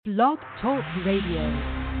Blog Talk Radio.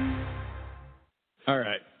 All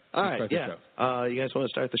right. Yeah. You guys want to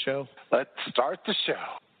start the show? Let's start the show.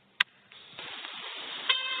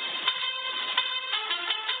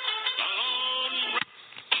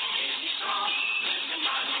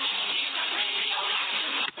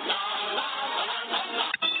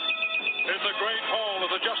 In the great hall of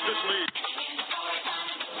the Justice League.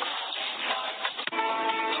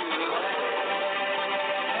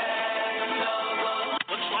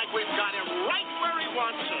 Looks like we've got him right where he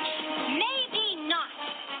wants us. Maybe not.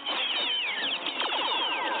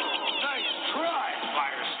 Nice try,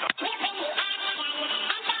 Firestar.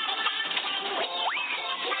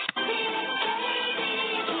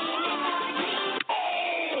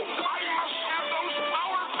 Oh, I must have those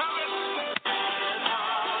power pellets.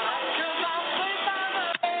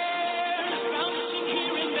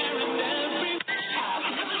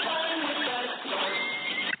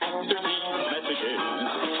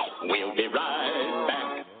 We'll be right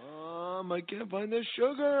back. I can't find the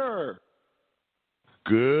sugar.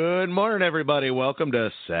 Good morning, everybody. Welcome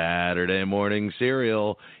to Saturday Morning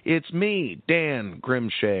Cereal. It's me, Dan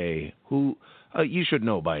Grimshay, who you should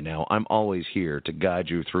know by now. I'm always here to guide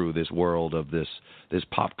you through this world of this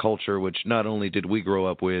pop culture, which not only did we grow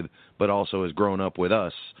up with, but also has grown up with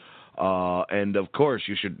us. And, of course,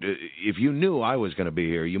 you should, if you knew I was going to be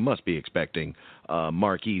here, you must be expecting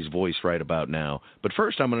Marquis's voice right about now. But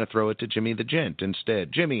first, I'm going to throw it to Jimmy the Gent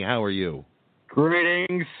instead. Jimmy, how are you?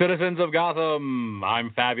 Greetings, citizens of Gotham.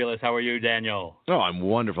 I'm fabulous. How are you, Daniel? Oh, I'm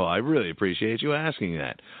wonderful. I really appreciate you asking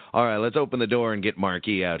that. All right, let's open the door and get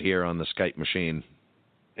Marquis out here on the Skype machine.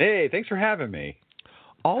 Hey, thanks for having me.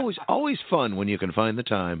 Always fun when you can find the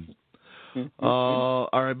time. All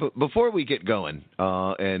right, but before we get going,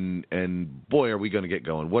 and boy, are we going to get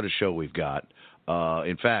going. What a show we've got.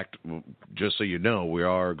 In fact, just so you know, we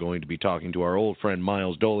are going to be talking to our old friend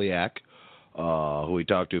Miles Doleac, who we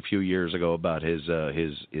talked to a few years ago about his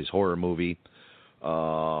horror movie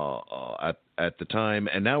at the time,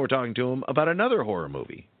 and now we're talking to him about another horror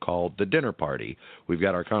movie called The Dinner Party. We've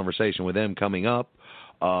got our conversation with them coming up,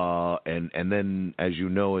 and then, as you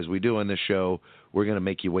know, as we do on this show, we're going to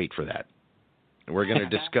make you wait for that. We're going to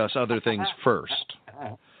discuss other things first.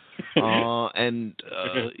 You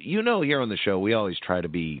know, here on the show, we always try to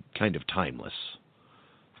be kind of timeless.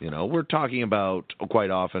 You know, we're talking about quite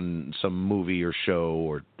often some movie or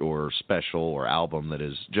show or special or album that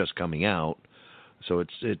is just coming out. So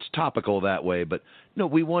it's topical that way. But, no,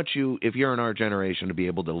 we want you, if you're in our generation, to be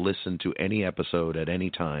able to listen to any episode at any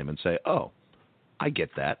time and say, oh, I get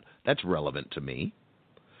that. That's relevant to me.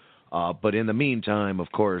 But in the meantime, of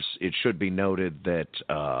course, it should be noted that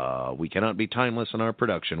we cannot be timeless in our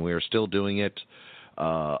production. We are still doing it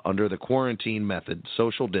under the quarantine method,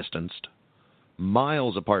 social distanced,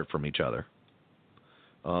 miles apart from each other.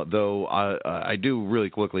 Though I do really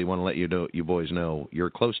quickly want to let you boys know, you're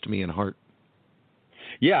close to me in heart.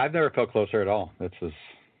 Yeah, I've never felt closer at all. That's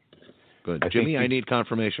good. Jimmy, I need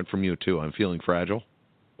confirmation from you, too. I'm feeling fragile.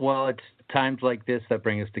 Well, it's times like this that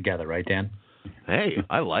bring us together, right, Dan? Hey,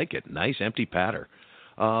 I like it. Nice empty patter.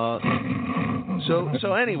 So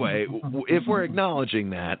anyway, if we're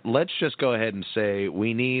acknowledging that, let's just go ahead and say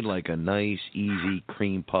we need like a nice, easy,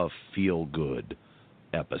 cream puff, feel-good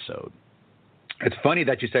episode. It's funny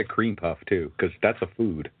that you said cream puff, too, because that's a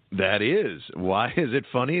food. That is. Why is it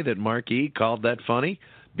funny that Marquis called that funny?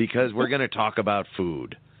 Because we're going to talk about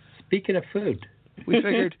food. Speaking of food. We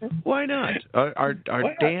figured, why not? Our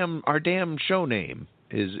damn show name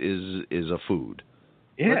is a food.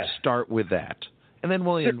 Yeah. Let's start with that. And then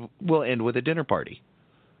we'll end with a dinner party.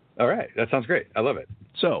 All right. That sounds great. I love it.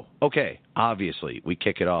 So, okay, obviously, we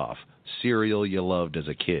kick it off. Cereal you loved as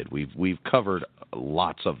a kid. We've covered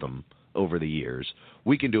lots of them over the years.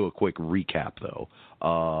 We can do a quick recap, though.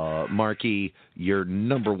 Marquis, you're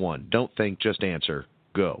number one. Don't think, just answer.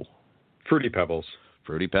 Go. Fruity Pebbles.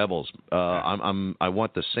 Fruity Pebbles. I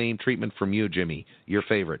want the same treatment from you, Jimmy. Your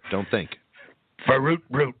favorite. Don't think. Fruit.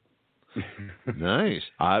 Nice.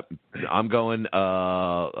 I'm going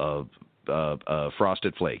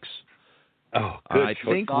Frosted Flakes. Oh, good. I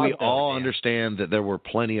think we all understand that there were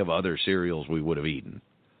plenty of other cereals we would have eaten.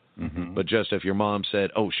 Mm-hmm. But just if your mom said,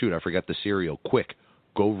 oh, shoot, I forgot the cereal, quick,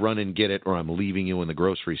 go run and get it or I'm leaving you in the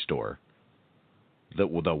grocery store. The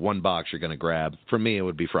one box you're going to grab, for me, it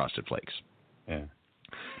would be Frosted Flakes. Yeah.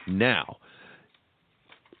 Now,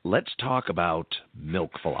 let's talk about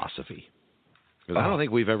milk philosophy. Because I don't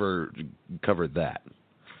think we've ever covered that.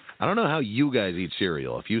 I don't know how you guys eat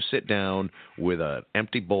cereal. If you sit down with an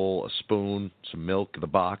empty bowl, a spoon, some milk, the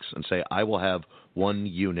box, and say, I will have 1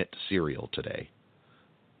 unit cereal today.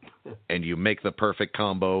 And you make the perfect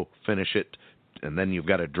combo, finish it, and then you've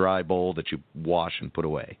got a dry bowl that you wash and put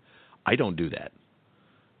away. I don't do that.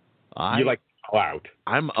 You like to out.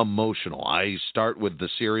 I'm emotional. I start with the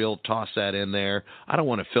cereal, toss that in there. I don't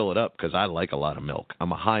want to fill it up because I like a lot of milk.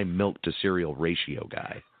 I'm a high milk to cereal ratio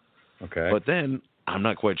guy. Okay. But then I'm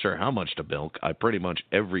not quite sure how much to milk. I pretty much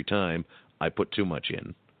every time I put too much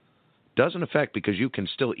in. Doesn't affect because you can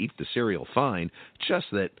still eat the cereal fine, just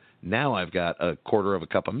that now I've got a quarter of a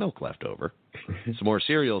cup of milk left over. Some more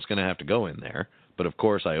cereal is going to have to go in there, but of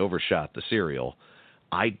course I overshot the cereal.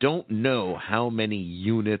 I don't know how many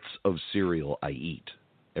units of cereal I eat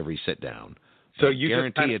every sit down. So I you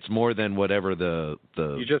guarantee it's more than whatever the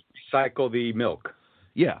You just recycle the milk.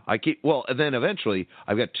 Yeah, and then eventually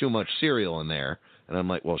I've got too much cereal in there, and I'm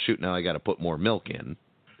like, well, shoot, now I got to put more milk in.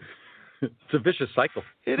 It's a vicious cycle.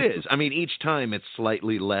 It is. I mean, each time it's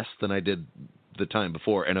slightly less than I did the time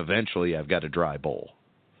before, and eventually I've got a dry bowl.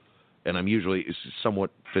 And I'm usually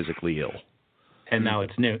somewhat physically ill. And now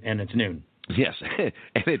it's noon. And it's noon. Yes, and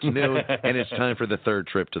it's noon, and it's time for the third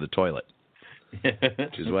trip to the toilet,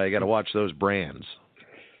 which is why I got to watch those brands.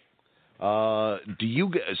 So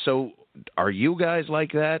are you guys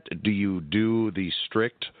like that? Do you do the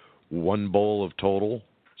strict one bowl of total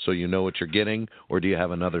so you know what you're getting, or do you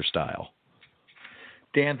have another style?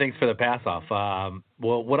 Dan, thanks for the pass off.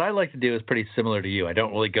 Well, what I like to do is pretty similar to you. I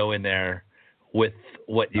don't really go in there with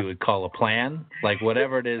what you would call a plan, like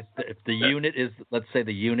whatever it is. If the unit is, let's say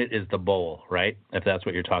the unit is the bowl, right? If that's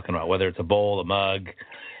what you're talking about, whether it's a bowl, a mug,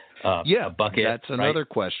 a bucket. That's another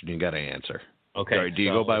question you got to answer. Okay. Or do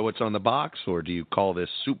you go by what's on the box, or do you call this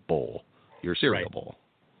soup bowl your cereal bowl?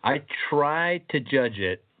 I try to judge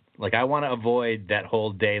it. Like, I want to avoid that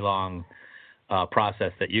whole day-long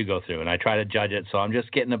process that you go through, and I try to judge it. So I'm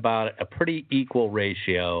just getting about a pretty equal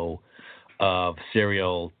ratio of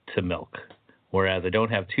cereal to milk, whereas I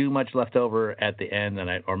don't have too much left over at the end,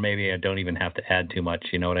 or maybe I don't even have to add too much.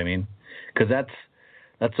 You know what I mean? Because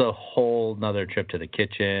that's a whole nother trip to the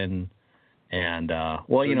kitchen. And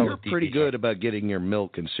you're pretty good about getting your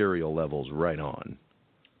milk and cereal levels right on.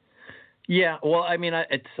 Yeah, well, I mean,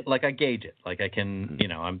 it's like I gauge it. Like I can,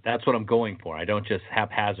 that's what I'm going for. I don't just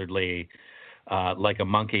haphazardly, like a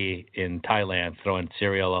monkey in Thailand, throwing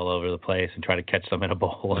cereal all over the place and try to catch some in a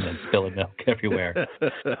bowl and then spilling milk everywhere.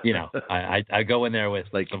 I go in there with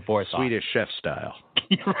like some forethought. Swedish chef style.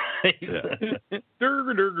 Right. Yeah.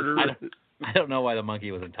 I don't know why the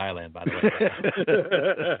monkey was in Thailand, by the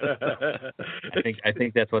way. I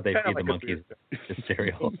think that's what they feed the monkeys, just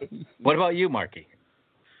cereal. What about you, Marky?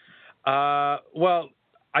 Well,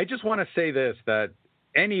 I just want to say this, that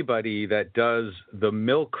anybody that does the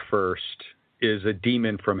milk first is a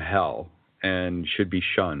demon from hell and should be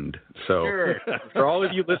shunned. So for all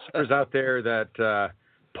of you listeners out there that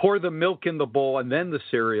pour the milk in the bowl and then the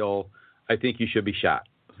cereal, I think you should be shot.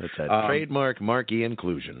 That's a trademark Marky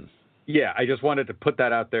inclusion. Yeah, I just wanted to put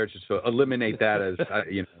that out there just to eliminate that as,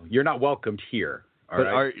 you're not welcomed here.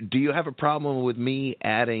 Do you have a problem with me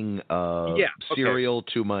adding cereal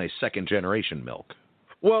to my second generation milk?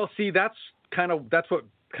 Well, see, that's what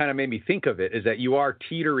kind of made me think of it, is that you are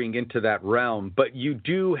teetering into that realm, but you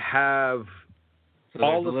do have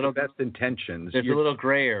all of the best intentions. There's a little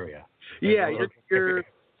gray area. You're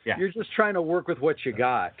just trying to work with what you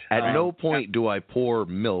got. At no point do I pour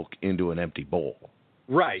milk into an empty bowl.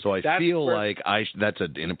 Right. So I feel like that's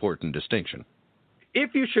an important distinction.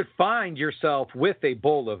 If you should find yourself with a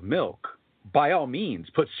bowl of milk, by all means,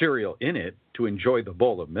 put cereal in it to enjoy the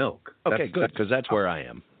bowl of milk. Okay, good, because that's where I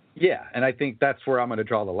am. Yeah, and I think that's where I'm going to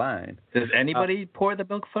draw the line. Does anybody pour the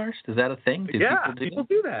milk first? Is that a thing? People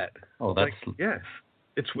do that. Oh, that's yes.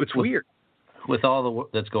 It's weird. With all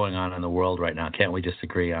that's going on in the world right now, can't we just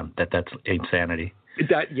agree on that? That's insanity.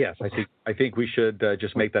 Yes, I think we should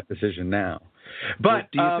just make that decision now. But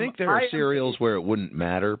do you think there are cereals where it wouldn't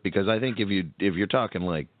matter? Because I think if you're talking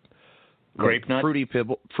like grape nut, fruity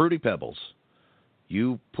pebbles,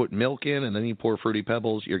 you put milk in and then you pour fruity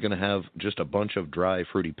pebbles, you're going to have just a bunch of dry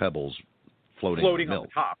fruity pebbles floating on milk.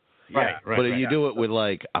 The top. Right. But if you do it with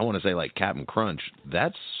I want to say like Captain Crunch,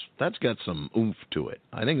 that's got some oomph to it.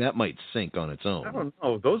 I think that might sink on its own. I don't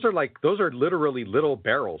know. Those are literally little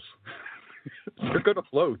barrels. They're going to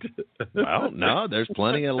float. Well, no, there's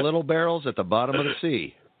plenty of little barrels at the bottom of the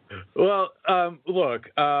sea. Well, look,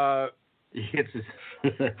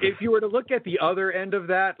 if you were to look at the other end of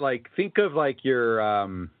that, think of your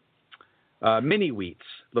mini wheats,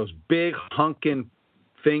 those big hunkin'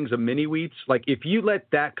 things of mini wheats. If you let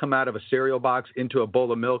that come out of a cereal box into a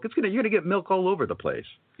bowl of milk, you're going to get milk all over the place.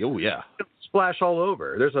 Oh yeah, splash all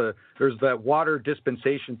over. There's that water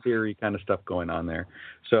dispensation theory kind of stuff going on there.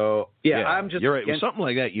 So yeah. I'm just you're right. With something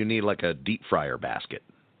like that, you need like a deep fryer basket.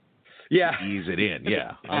 Yeah. Ease it in.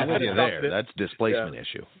 Yeah, I'm with you there. That's displacement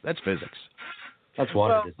issue. That's physics. That's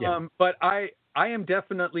water. But I am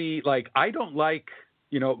definitely like, I don't like,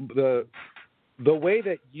 the way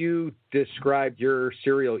that you described your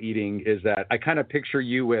cereal eating is that I kind of picture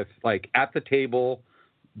you with like at the table,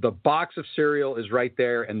 the box of cereal is right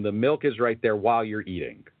there and the milk is right there while you're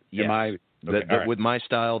eating. Yes. Right. With my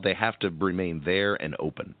style, they have to remain there and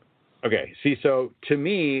open. Okay. See, so to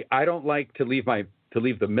me, I don't like to leave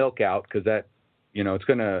the milk out because that, it's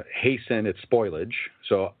going to hasten its spoilage.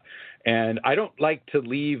 So, and I don't like to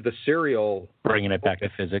leave the cereal. Bringing it back to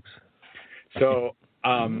physics. So,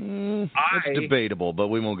 it's debatable, but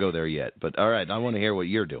we won't go there yet. But all right, I want to hear what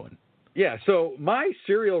you're doing. Yeah. So my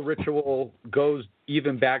cereal ritual goes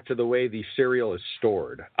even back to the way the cereal is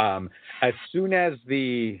stored. As soon as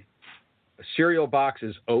the cereal box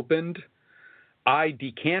is opened, I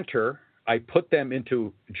decanter. I put them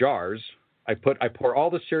into jars. I pour all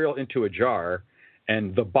the cereal into a jar,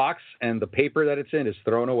 and the box and the paper that it's in is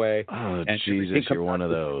thrown away. Oh, Jesus, you're one of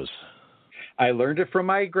those. I learned it from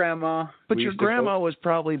my grandma. But your grandma was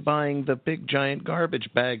probably buying the big giant garbage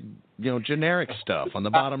bag, generic stuff on the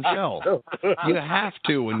bottom shelf. You have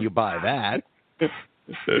to when you buy that.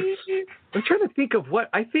 I'm trying to think of what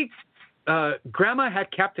I think. Grandma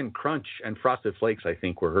had Captain Crunch and Frosted Flakes, I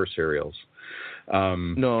think, were her cereals.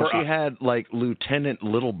 No, she had like Lieutenant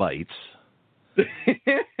Little Bites and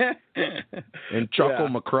Choco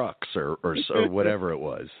McCrucks or whatever it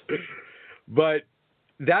was. But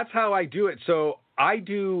that's how I do it. So I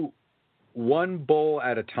do one bowl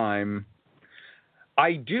at a time.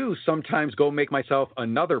 I do sometimes go make myself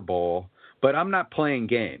another bowl, but I'm not playing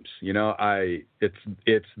games.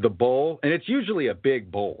 It's the bowl, and it's usually a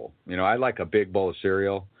big bowl. I like a big bowl of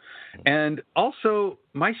cereal. And also,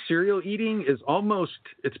 my cereal eating is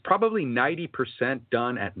it's probably 90%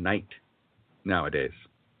 done at night nowadays.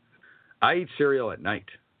 I eat cereal at night.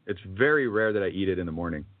 It's very rare that I eat it in the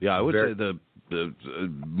morning. Yeah, I would say the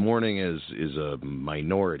morning is a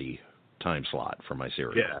minority time slot for my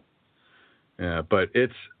cereal. Yeah, but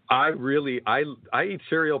I eat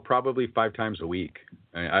cereal probably 5 times a week.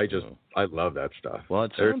 I love that stuff. Well,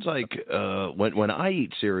 it sounds like when I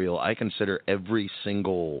eat cereal, I consider every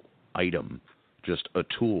single item just a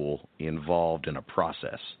tool involved in a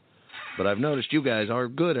process. But I've noticed you guys are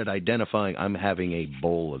good at identifying I'm having a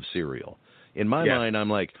bowl of cereal. In my mind, I'm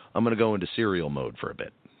like, I'm going to go into cereal mode for a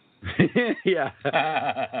bit. Yeah.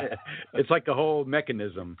 It's like a whole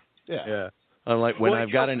mechanism. Yeah. I'm like, when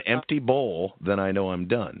I've got an empty bowl, then I know I'm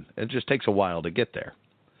done. It just takes a while to get there.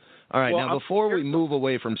 All right, now before we move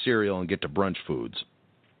away from cereal and get to brunch foods,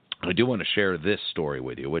 I do want to share this story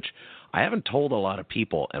with you, which I haven't told a lot of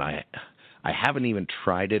people, and I haven't even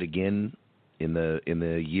tried it again in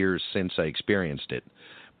the years since I experienced it,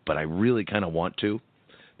 but I really kind of want to.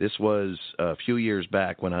 This was a few years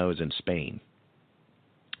back when I was in Spain,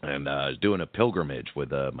 and I was doing a pilgrimage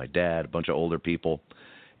with my dad, a bunch of older people,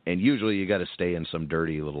 and usually you got to stay in some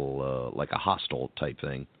dirty little, like a hostel type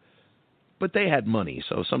thing. But they had money,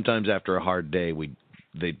 so sometimes after a hard day,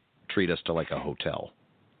 they'd treat us to like a hotel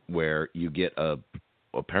where you get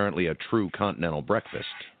apparently a true continental breakfast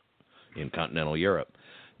in continental Europe.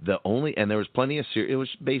 And there was plenty of cereal. It was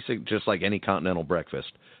basic, just like any continental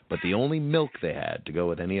breakfast. But the only milk they had to go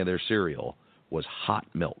with any of their cereal was hot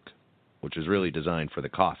milk, which is really designed for the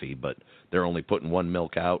coffee, but they're only putting one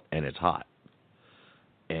milk out, and it's hot.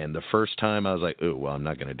 And the first time I was like, ooh, well, I'm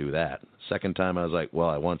not going to do that. Second time I was like, well,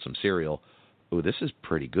 I want some cereal. Ooh, this is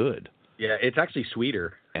pretty good. Yeah, it's actually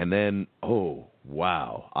sweeter. And then, oh,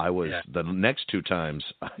 wow. The next 2 times,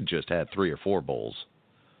 I just had 3 or 4 bowls.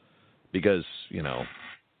 Because,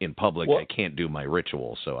 in public, I can't do my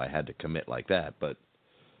ritual, so I had to commit like that. But,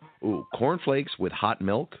 ooh, cornflakes with hot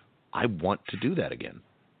milk, I want to do that again.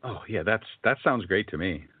 Oh, yeah, that sounds great to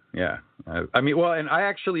me. Yeah. And I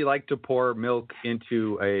actually like to pour milk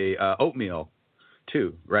into a oatmeal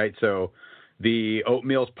too, right? So the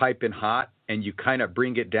oatmeal's piping hot, and you kind of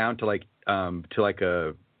bring it down to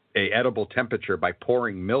a edible temperature by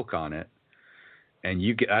pouring milk on it, and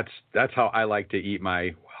that's how I like to eat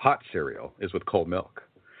my hot cereal, is with cold milk.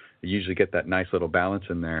 You usually get that nice little balance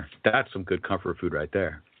in there. That's some good comfort food right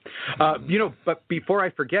there. But before I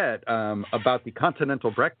forget about the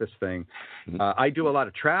continental breakfast thing, I do a lot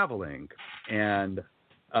of traveling, and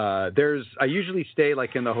I usually stay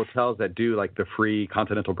like in the hotels that do like the free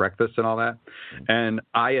continental breakfast and all that, and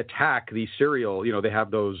I attack the cereal. They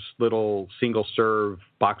have those little single serve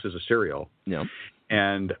boxes of cereal. Yeah.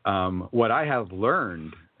 And what I have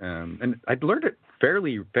learned, and I learned it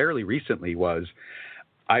fairly recently, was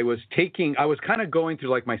I was kind of going through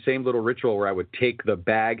like my same little ritual where I would take the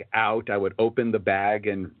bag out, I would open the bag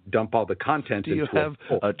and dump all the contents into Do you have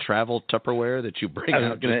a travel Tupperware that you bring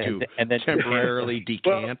out just to and then temporarily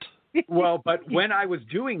decant? Well, but when I was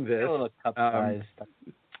doing this,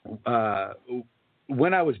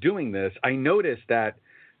 when I was doing this, I noticed that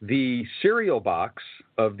the cereal box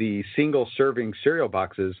of the single serving cereal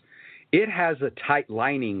boxes, it has a tight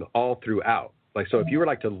lining all throughout. Like, so if you were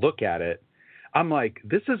like to look at it, I'm like,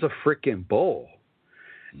 this is a freaking bowl.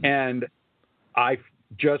 And I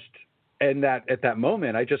just, at that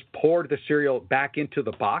moment, I just poured the cereal back into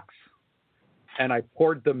the box and I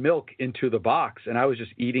poured the milk into the box and I was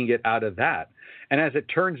just eating it out of that. And as it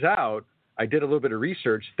turns out, I did a little bit of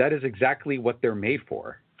research. That is exactly what they're made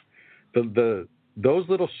for. Those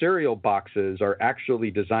little cereal boxes are actually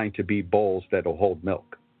designed to be bowls that will hold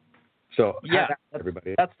milk. So yeah,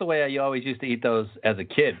 everybody. That's the way I always used to eat those as a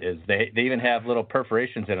kid. Is they even have little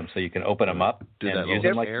perforations in them, so you can open them up and use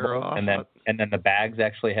them like bowls. And then the bags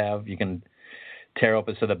actually you can tear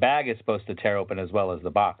open. So the bag is supposed to tear open as well as the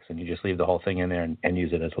box, and you just leave the whole thing in there and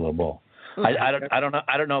use it as a little bowl. I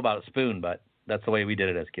don't know about a spoon, but that's the way we did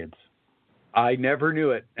it as kids. I never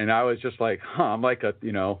knew it, and I was just like, I'm like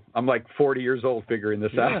 40 years old figuring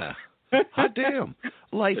this out. Hot damn,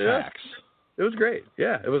 life hacks. It was great.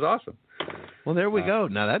 Yeah, it was awesome. Well, there we go.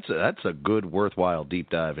 Now that's a good, worthwhile deep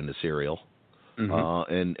dive into cereal.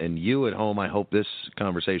 Mm-hmm. And you at home, I hope this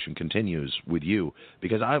conversation continues with you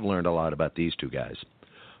because I've learned a lot about these two guys.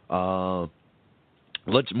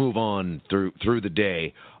 Let's move on through the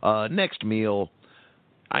day. Next meal,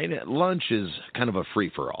 lunch is kind of a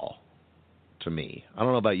free for all to me. I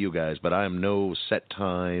don't know about you guys, but I am no set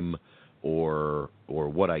time or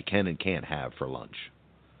what I can and can't have for lunch.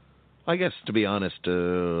 I guess, to be honest,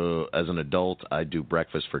 as an adult, I do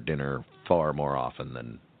breakfast for dinner far more often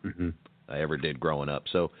than I ever did growing up.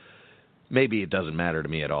 So maybe it doesn't matter to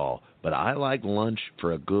me at all. But I like lunch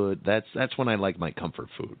for that's when I like my comfort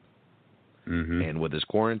food. Mm-hmm. And with this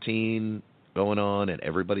quarantine going on and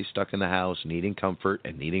everybody stuck in the house needing comfort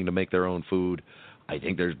and needing to make their own food, I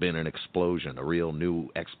think there's been an explosion, a real new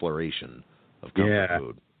exploration of comfort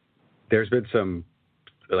food. There's been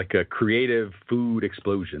like a creative food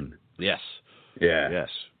explosion. Yes. Yeah. Yes.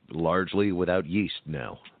 Largely without yeast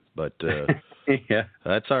now. But yeah.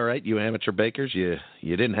 That's all right. You amateur bakers, you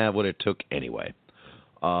didn't have what it took anyway.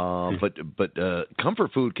 But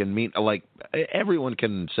comfort food can mean, like, everyone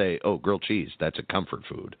can say, oh, grilled cheese, that's a comfort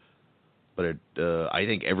food. But I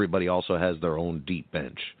think everybody also has their own deep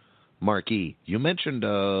bench. Marquis, you mentioned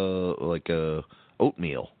oatmeal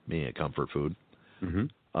being a comfort food. Mm-hmm.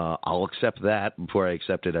 I'll accept that before I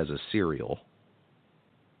accept it as a cereal,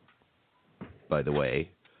 by the way,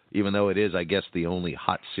 even though it is, I guess, the only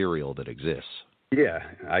hot cereal that exists. Yeah,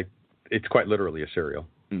 it's quite literally a cereal.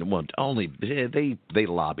 Well, only they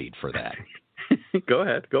lobbied for that. Go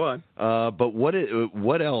ahead, go on. But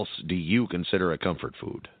what else do you consider a comfort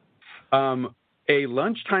food? A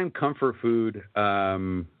lunchtime comfort food.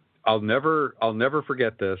 I'll never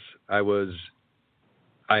forget this. I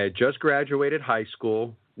had just graduated high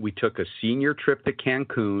school. We took a senior trip to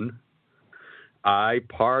Cancun. I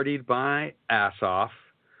partied my ass off,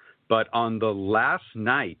 but on the last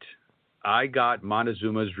night, I got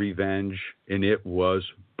Montezuma's Revenge, and it was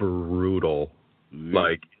brutal. Mm.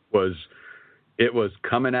 Like, it was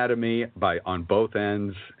coming at me on both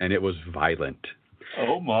ends, and it was violent.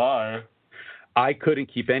 Oh, my. I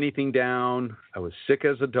couldn't keep anything down. I was sick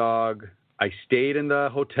as a dog. I stayed in the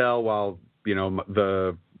hotel while,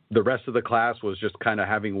 the rest of the class was just kind of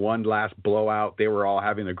having one last blowout. They were all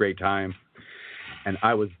having a great time. And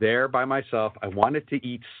I was there by myself. I wanted to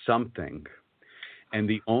eat something. And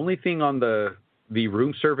the only thing on the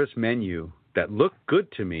room service menu that looked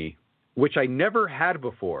good to me, which I never had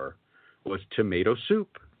before, was tomato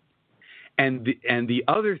soup. And the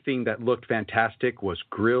other thing that looked fantastic was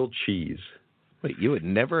grilled cheese. Wait, you had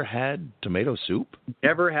never had tomato soup?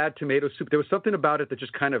 Never had tomato soup. There was something about it that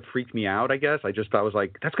just kind of freaked me out, I guess. I just thought,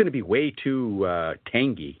 that's going to be way too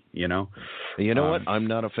tangy, You know what? I'm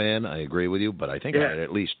not a fan. I agree with you, but I think I had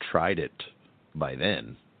at least tried it by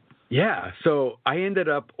then. Yeah, so I ended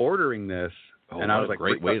up ordering this. And I was like,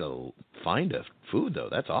 great way to find a food, though.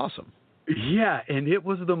 That's awesome. Yeah, and it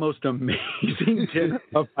was the most amazing dinner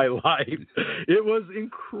of my life. It was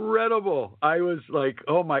incredible. I was like,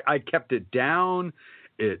 I kept it down.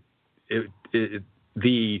 The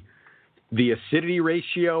acidity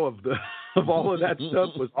ratio of all of that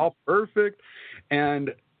stuff was all perfect.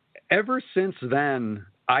 And ever since then,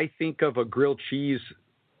 I think of a grilled cheese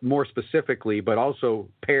more specifically, but also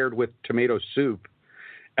paired with tomato soup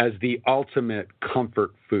as the ultimate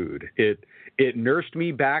comfort food. It nursed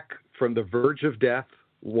me back from the verge of death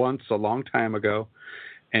once a long time ago,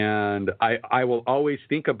 and I will always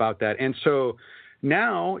think about that. And so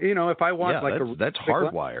now, if I want that's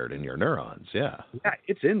hardwired in your neurons. Yeah,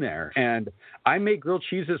 it's in there. And I make grilled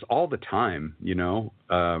cheeses all the time,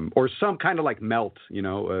 or some kind of like melt,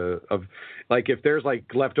 of like if there's like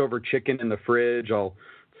leftover chicken in the fridge, I'll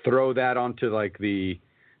throw that onto like the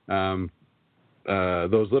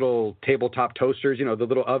those little tabletop toasters, the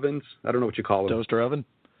little ovens. I don't know what you call them. Toaster oven?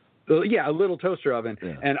 Yeah, a little toaster oven.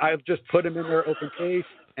 Yeah. And I've just put them in there open case.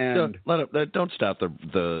 And don't stop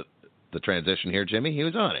the transition here, Jimmy. He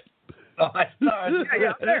was on it. Oh, I started.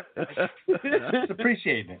 Just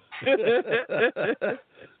appreciating it.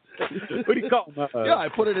 What do you call them? I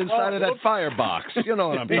put it inside of that firebox. You know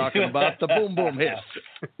what I'm talking about, the boom boom hiss.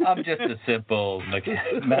 I'm just a simple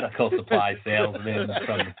medical supply salesman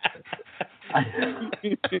from...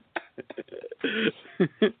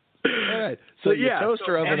 All right. So you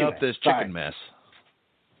toaster oven up this chicken mess.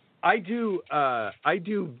 I do.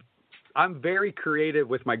 I'm very creative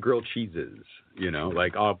with my grilled cheeses.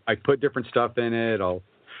 Like I put different stuff in it.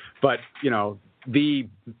 But the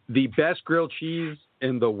best grilled cheese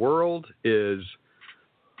in the world is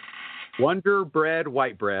Wonder Bread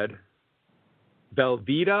white bread,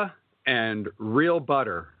 Velveeta, and real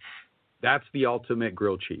butter. That's the ultimate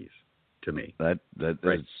grilled cheese to me. That's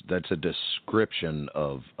a description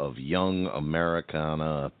of young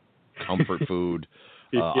Americana comfort food.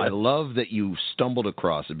 I love that you stumbled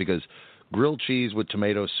across it, because grilled cheese with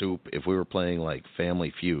tomato soup, if we were playing like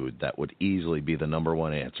Family Feud, that would easily be the number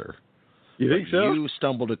one answer. You think so? You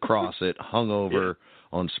stumbled across it hungover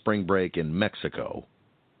on spring break in Mexico.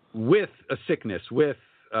 With a sickness, with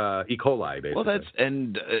E. coli, basically. Well,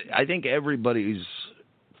 I think everybody's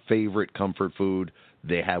favorite comfort food,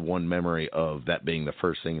 they have one memory of that being the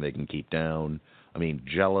first thing they can keep down. I mean,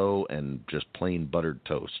 Jell-O and just plain buttered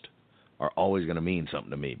toast are always going to mean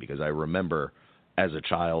something to me, because I remember as a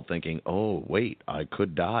child thinking, oh, wait, I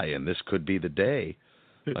could die and this could be the day.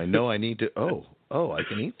 I know I need to, I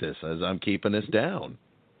can eat this as I'm keeping this down.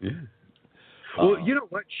 Yeah. Well, you know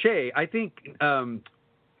what, Shay, I think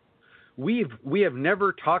we have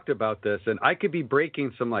never talked about this, and I could be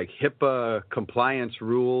breaking some like HIPAA compliance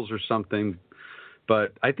rules or something,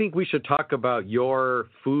 but I think we should talk about your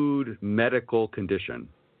food medical condition,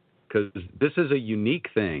 because this is a unique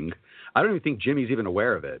thing. I don't even think Jimmy's even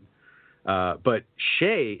aware of it. But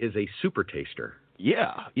Shay is a super taster.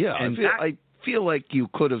 Yeah. And I feel like you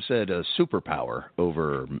could have said a superpower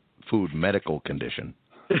over food medical condition.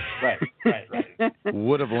 Right.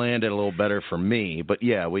 Would have landed a little better for me, but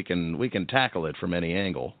yeah, we can tackle it from any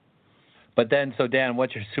angle. But then, so Dan,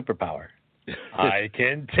 what's your superpower? I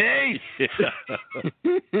can taste.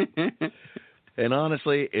 And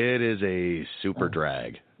honestly, it is a super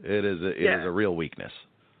drag. It is a real weakness.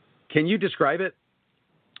 Can you describe it?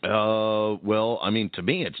 Well, I mean, to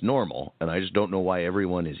me, it's normal, and I just don't know why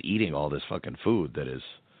everyone is eating all this fucking food that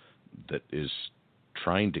is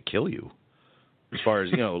trying to kill you. As far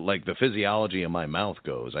as like the physiology of my mouth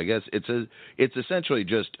goes, I guess it's essentially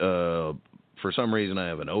just for some reason I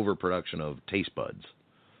have an overproduction of taste buds.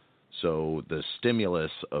 So the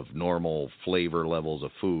stimulus of normal flavor levels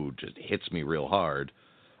of food just hits me real hard,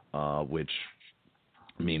 which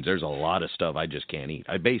means there's a lot of stuff I just can't eat.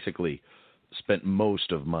 I basically spent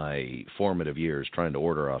most of my formative years trying to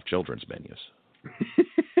order off children's menus.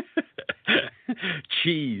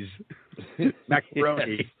 Cheese,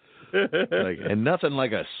 macaroni, and nothing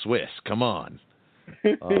like a Swiss. Come on.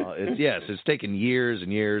 It's taken years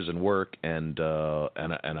and years and work, and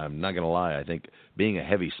I'm not gonna lie. I think being a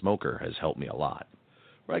heavy smoker has helped me a lot.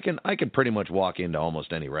 I can pretty much walk into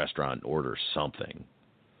almost any restaurant and order something.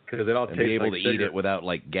 Because it all tastes like be able to sugar. eat it without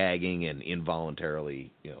like gagging and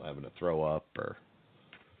involuntarily, having to throw up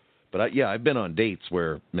But I've been on dates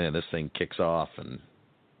where, man, this thing kicks off and,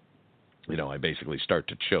 I basically start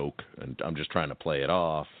to choke and I'm just trying to play it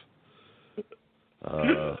off.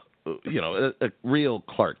 Real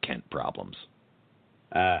Clark Kent problems.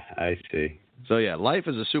 I see. So life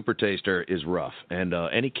as a super taster is rough. And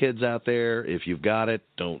any kids out there, if you've got it,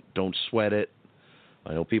 don't sweat it.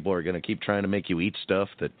 I know people are going to keep trying to make you eat stuff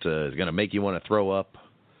that is going to make you want to throw up.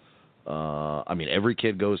 I mean, every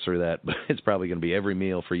kid goes through that, but it's probably going to be every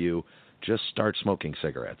meal for you. Just start smoking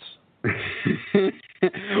cigarettes.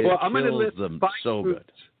 Well, I'm going to list them 5 so foods.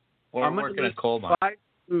 Good. Or I'm working going a to coal list mine. 5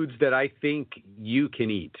 foods that I think you can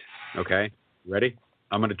eat. Okay? Ready?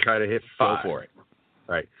 I'm going to try to hit 5. Go for it.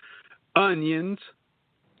 All right. Onions.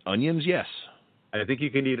 Onions, yes. I think you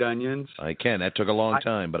can eat onions. I can. That took a long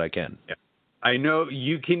time, but I can. Yeah. I know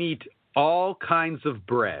you can eat all kinds of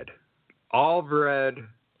bread. All bread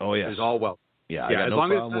is all well. Yeah, I got no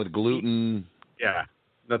problem with gluten. Yeah,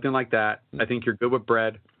 nothing like that. I think you're good with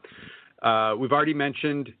bread. We've already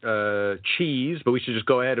mentioned cheese, but we should just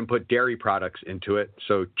go ahead and put dairy products into it.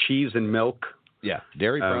 So cheese and milk. Yeah,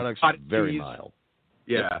 dairy products are very mild.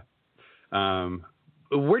 Yeah. Yep.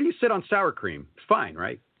 Where do you sit on sour cream? It's fine,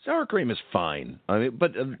 right? Sour cream is fine. I mean,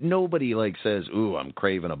 but nobody says, "Ooh, I'm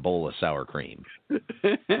craving a bowl of sour cream."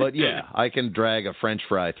 But yeah, I can drag a French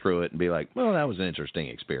fry through it and be like, "Well, that was an interesting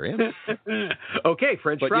experience." Okay,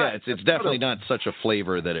 French fry. But yeah, it's definitely not such a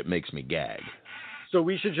flavor that it makes me gag. So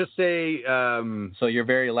we should just say. So you're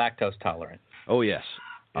very lactose tolerant. Oh yes,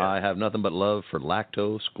 Yeah. I have nothing but love for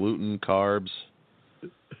lactose, gluten, carbs.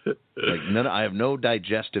 I have no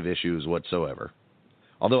digestive issues whatsoever.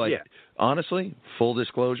 Although honestly, full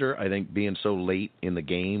disclosure, I think being so late in the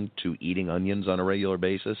game to eating onions on a regular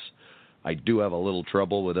basis, I do have a little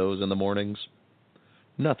trouble with those in the mornings.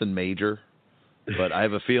 Nothing major, but I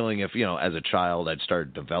have a feeling if, as a child I'd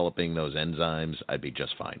start developing those enzymes, I'd be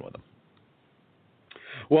just fine with them.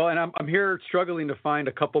 Well, and I'm here struggling to find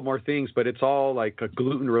a couple more things, but it's all like a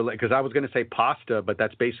gluten related. Because I was going to say pasta, but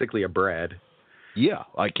that's basically a bread. Yeah,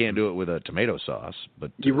 I can't do it with a tomato sauce,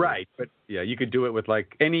 but you're right. But yeah, you could do it with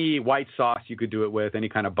any white sauce. You could do it with any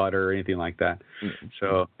kind of butter or anything like that. Mm-hmm.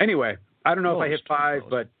 So anyway, I don't know if I hit 5,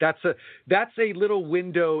 but that's a little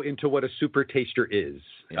window into what a super taster is.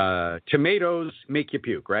 Yeah. Tomatoes make you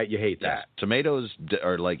puke, right? You hate that. Tomatoes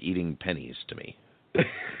are like eating pennies to me.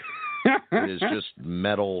 It is just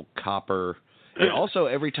metal, copper. And also,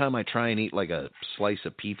 every time I try and eat like a slice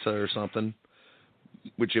of pizza or something,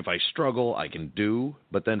 which if I struggle, I can do.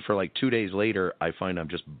 But then for 2 days later, I find I'm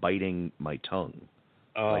just biting my tongue,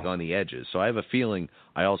 on the edges. So I have a feeling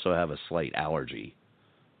I also have a slight allergy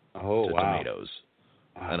to tomatoes.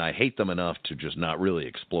 Wow. And I hate them enough to just not really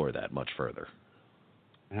explore that much further.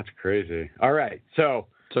 That's crazy. All right. So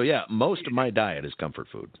yeah, most of my diet is comfort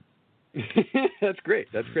food. That's great.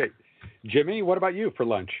 Jimmy, what about you for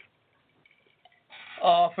lunch?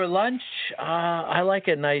 For lunch, I like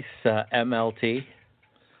a nice MLT.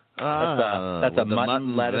 That's a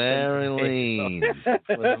mutton lettuce. Very lean.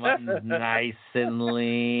 With the mutton nice and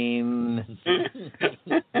lean.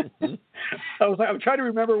 I'm trying to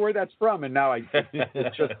remember where that's from, and now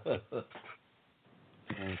it's just.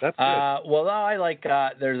 That's good. Well, I like.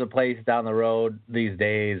 There's a place down the road these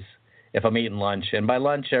days. If I'm eating lunch, and by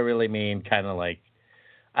lunch I really mean kind of I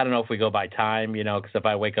don't know if we go by time, because if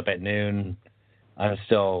I wake up at noon, I'm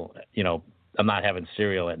still, I'm not having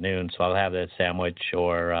cereal at noon, so I'll have that sandwich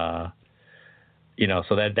or,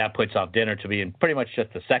 so that puts off dinner to being pretty much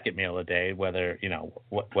just the second meal of the day, whether,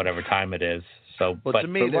 whatever time it is. So, well, but to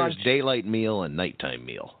me, there's daylight meal and nighttime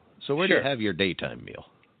meal. So where do you have your daytime meal?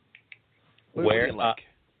 What do you like?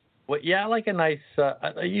 Well, yeah, I like a nice,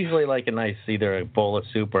 I usually like a nice either a bowl of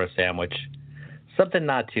soup or a sandwich. Something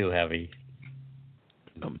not too heavy.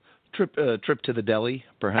 Trip to the deli,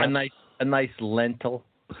 perhaps? A nice lentil.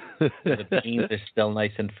 The beans are still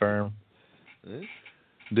nice and firm.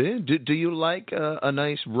 Do you like a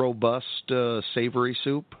nice, robust, savory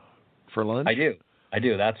soup for lunch? I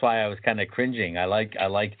do. That's why I was kind of cringing. I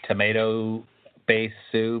like tomato-based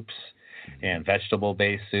soups and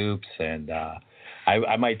vegetable-based soups, and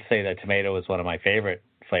I might say that tomato is one of my favorite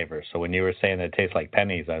flavors. So when you were saying that it tastes like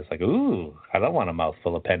pennies, I was like, ooh, I don't want a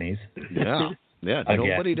mouthful of pennies. Yeah,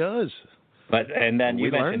 nobody does. And then we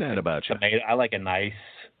you learned that about you. Tomato. I like a nice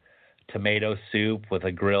tomato soup with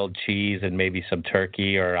a grilled cheese and maybe some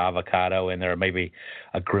turkey or avocado in there, or maybe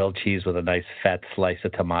a grilled cheese with a nice fat slice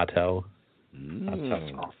of tomato.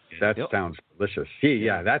 That sounds delicious.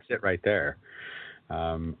 Yeah, that's it right there.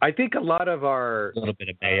 I think a lot of our... A little bit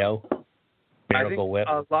of mayo. Whip.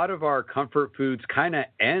 A lot of our comfort foods kind of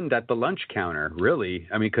end at the lunch counter, really.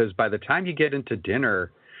 I mean, because by the time you get into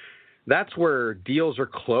dinner, that's where deals are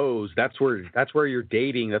closed. That's where you're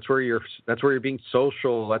dating. That's where you're being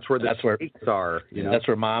social. That's where the dates are. That's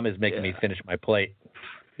where mom is making me finish my plate.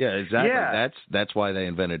 Yeah, exactly. Yeah. That's why they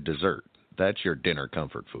invented dessert. That's your dinner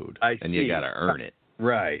comfort food, and you got to earn it.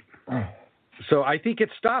 Right. So I think it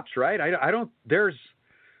stops. Right. I don't. There's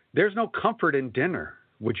no comfort in dinner.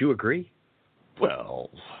 Would you agree? Well,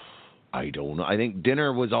 I don't know. I think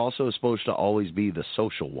dinner was also supposed to always be the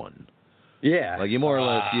social one. Yeah. You more or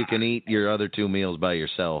less, you can eat your other 2 meals by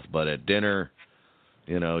yourself, but at dinner,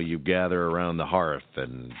 you gather around the hearth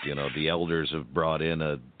and, the elders have brought in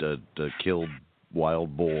a killed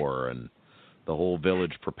wild boar and the whole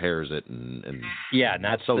village prepares it and yeah, and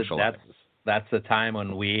that's the time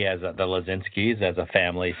when we, as the Lazinskis, as a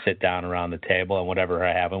family, sit down around the table and whatever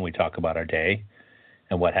happened, we talk about our day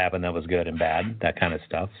and what happened that was good and bad, that kind of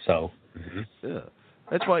stuff. So Yeah.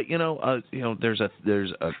 That's why there's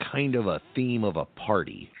a kind of a theme of a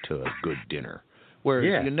party to a good dinner,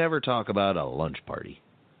 whereas you never talk about a lunch party.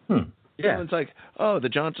 Yeah, It's like, the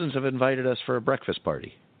Johnsons have invited us for a breakfast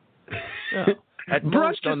party. Yeah. At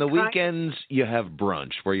most on the weekends you have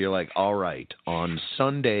brunch where you're like, all right, on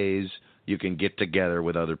Sundays you can get together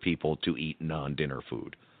with other people to eat non-dinner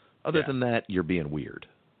food. Other than that, you're being weird.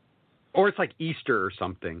 Or it's like Easter or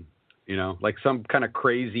something, like some kind of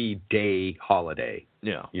crazy day holiday.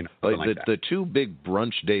 Yeah. Like the two big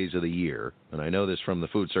brunch days of the year, and I know this from the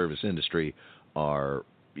food service industry, are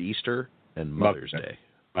Easter and Mother's Day.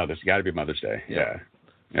 Got to be Mother's Day. Yeah.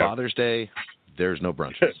 Father's Day, there's no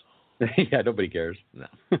brunches. Yeah, nobody cares. No.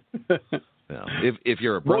 No. If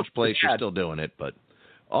you're a brunch place, you're still doing it. But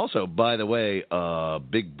also, by the way,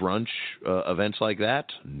 big brunch events like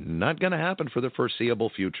that, not going to happen for the foreseeable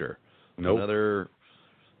future. Nope. Another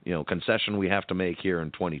concession we have to make here in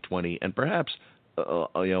 2020, and perhaps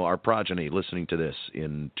our progeny listening to this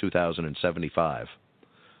in 2075,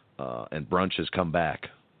 and brunch has come back.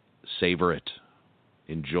 Savor it,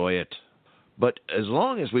 enjoy it. But as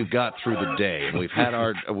long as we've got through the day and we've had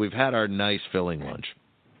our nice filling lunch,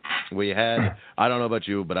 we had, I don't know about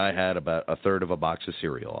you, but I had about a third of a box of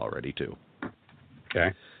cereal already too.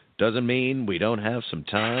 Okay. Doesn't mean we don't have some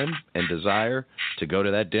time and desire to go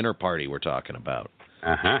to that dinner party we're talking about.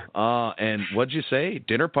 And what'd you say?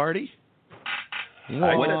 Dinner party?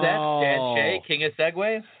 What is that? Dan Shay, King of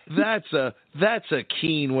Segways? That's a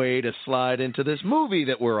keen way to slide into this movie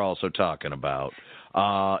that we're also talking about.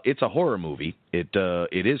 It's a horror movie. It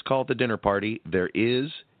is called The Dinner Party. There is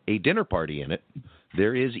a dinner party in it.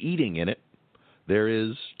 There is eating in it. There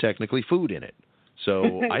is technically food in it.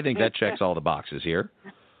 So I think that checks all the boxes here.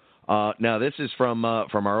 Now this is from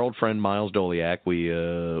our old friend Miles Doleac.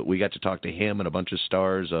 We got to talk to him and a bunch of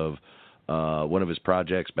stars of one of his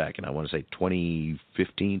projects back in, I want to say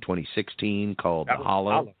 2015, 2016, called The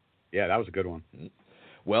Hollow. Yeah, that was a good one.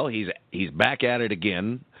 Well, he's back at it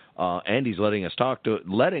again. And he's letting us talk to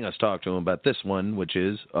him about this one, which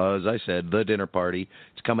is, as I said, The Dinner Party.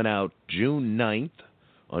 It's coming out June 9th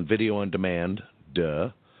on video on demand.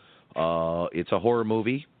 Duh. It's a horror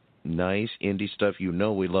movie. Nice indie stuff.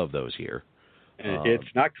 We love those here.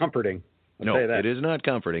 It's not comforting. No, it is not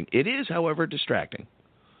comforting. It is, however, distracting.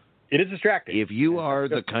 It is distracting. If you are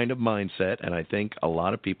the kind of mindset, and I think a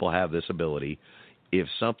lot of people have this ability, if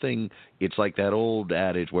something, it's like that old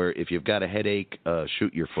adage where if you've got a headache,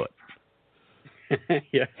 shoot your foot.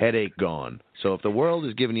 Yeah. Headache gone. So if the world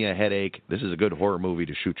is giving you a headache, this is a good horror movie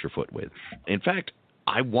to shoot your foot with. In fact,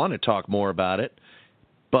 I want to talk more about it,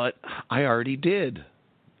 but I already did.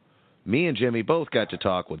 Me and Jimmy both got to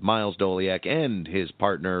talk with Miles Doleac and his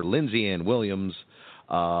partner, Lindsay Ann Williams,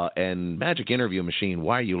 and Magic Interview Machine.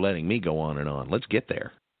 Why are you letting me go on and on? Let's get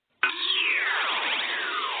there.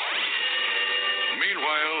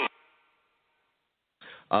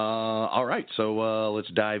 All right, so let's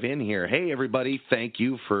dive in here. Hey, everybody, thank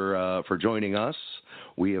you for joining us.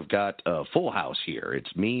 We have got a full house here.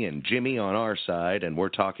 It's me and Jimmy on our side, and we're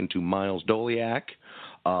talking to Miles Doleac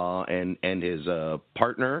and his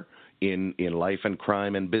partner in life and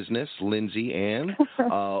crime and business, Lindsay Ann.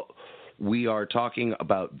 We are talking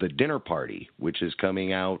about The Dinner Party, which is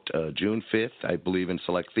coming out June 5th, I believe, in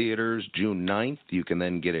select theaters. June 9th, you can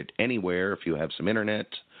then get it anywhere if you have some internet.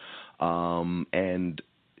 I'm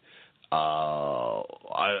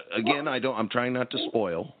trying not to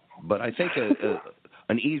spoil, but I think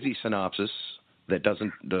an easy synopsis that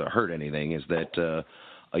doesn't hurt anything is that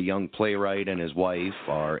a young playwright and his wife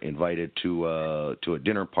are invited to a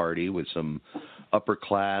dinner party with some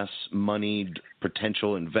upper-class, moneyed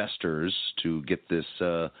potential investors to get this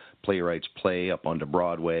playwright's play up onto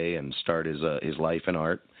Broadway and start his life in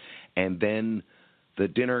art. And then the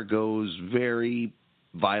dinner goes very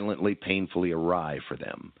violently, painfully awry for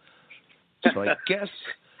them. So I guess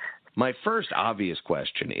my first obvious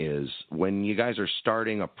question is, when you guys are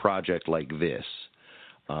starting a project like this,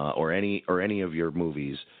 or any of your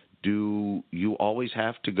movies, do you always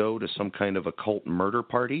have to go to some kind of occult murder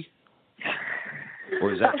party?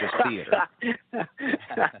 Or is that just theater?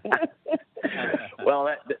 Well,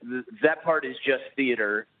 that part is just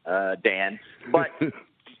theater, Dan. But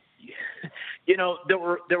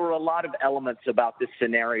there were a lot of elements about this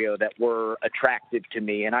scenario that were attractive to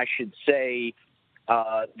me, and I should say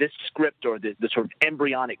this script, or the sort of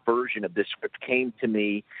embryonic version of this script, came to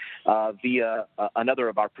me via another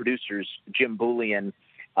of our producers, Jim Bullion,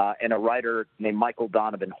 and a writer named Michael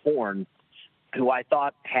Donovan Horn, who I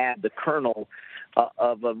thought had the kernel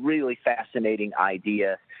of a really fascinating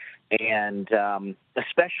idea, and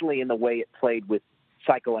especially in the way it played with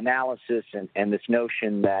psychoanalysis and this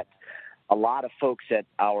notion that a lot of folks at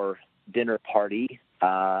our dinner party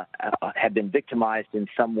have been victimized in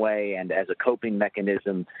some way, and as a coping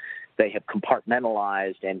mechanism, they have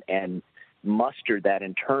compartmentalized and mustered that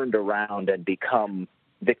and turned around and become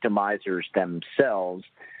victimizers themselves.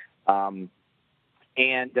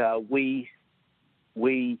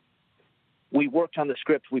 We worked on the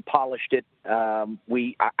script, we polished it.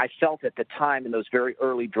 I felt at the time in those very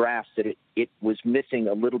early drafts that it was missing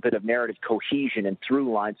a little bit of narrative cohesion and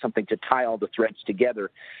through line, something to tie all the threads together.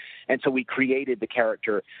 And so we created the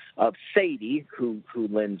character of Sadie, who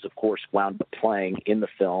Lindsay, of course, wound up playing in the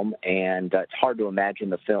film. And it's hard to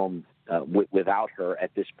imagine the film without her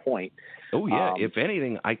at this point. Oh, yeah. If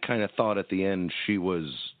anything, I kind of thought at the end she was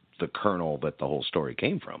the kernel that the whole story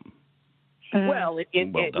came from. Well,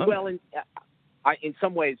 in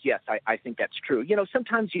some ways, yes, I think that's true. You know,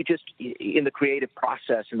 sometimes you just, in the creative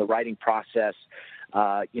process, in the writing process,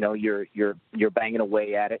 you're banging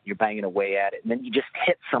away at it, and then you just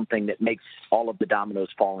hit something that makes all of the dominoes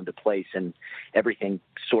fall into place, and everything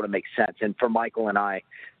sort of makes sense. And for Michael and I,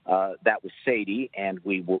 that was Sadie, and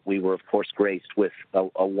we were of course graced with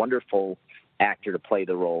a wonderful actor to play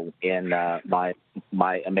the role in my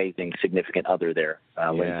amazing significant other there,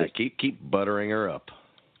 Lindsay. Keep buttering her up.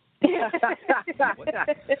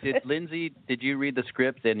 Lindsay, did you read the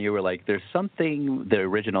script and you were like, there's something, the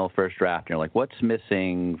original first draft, and you're like, what's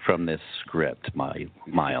missing from this script, Miles?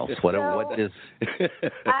 What is...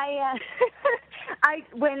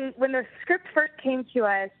 When the script first came to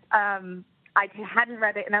us, I hadn't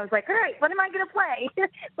read it, and I was like, all right, what am I going to play?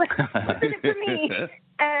 What's in it for me?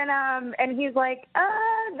 And he's like,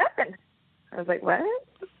 nothing. I was like, what?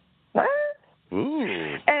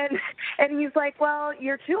 Ooh. And he's like, well,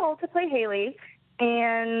 you're too old to play Haley,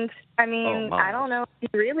 and I mean, I don't know if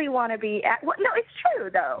you really want to be. No, it's true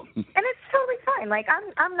though, and it's totally fine. Like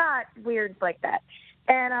I'm not weird like that,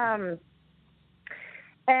 and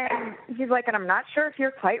he's like, and I'm not sure if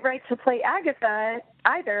you're quite right to play Agatha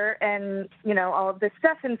either, and all of this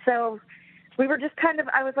stuff, and so. We were just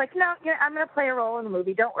I was like, no, I'm going to play a role in the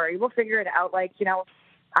movie. Don't worry. We'll figure it out. Like,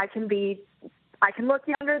 I can look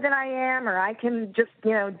younger than I am, or I can just,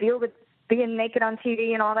 deal with being naked on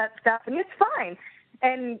TV and all that stuff. And it's fine.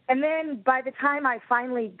 And then by the time I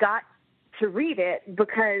finally got to read it,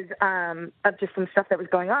 because of just some stuff that was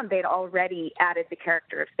going on, they'd already added the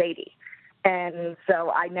character of Sadie. And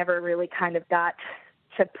so I never really kind of got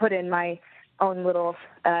to put in my own little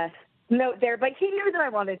note there, but he knew that I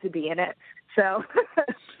wanted to be in it. So,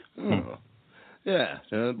 yeah.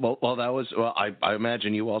 Well, that was. Well, I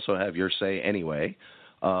imagine you also have your say anyway.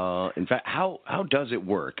 In fact, how does it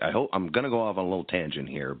work? I'm going to go off on a little tangent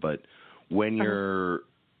here, but when you're,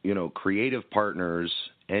 creative partners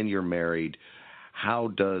and you're married, how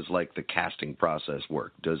does the casting process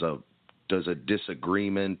work? Does a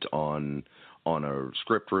disagreement on a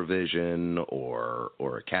script revision or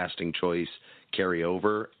a casting choice carry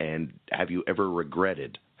over? And have you ever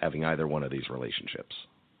regretted having either one of these relationships?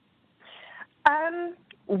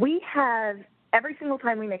 We have, every single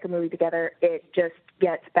time we make a movie together, it just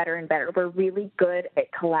gets better and better. We're really good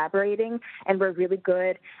at collaborating, and we're really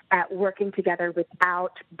good at working together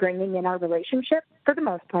without bringing in our relationship, for the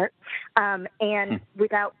most part, and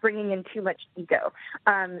without bringing in too much ego.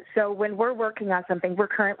 So when we're working on something, we're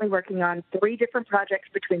currently working on 3 different projects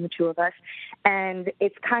between the two of us, and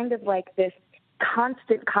it's kind of like this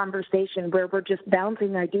constant conversation where we're just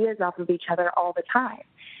bouncing ideas off of each other all the time.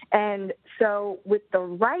 And so with the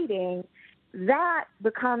writing, that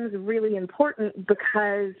becomes really important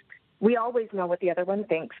because we always know what the other one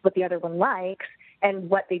thinks, what the other one likes, and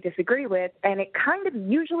what they disagree with. And it kind of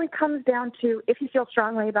usually comes down to, if you feel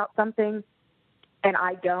strongly about something and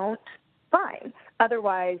I don't, fine.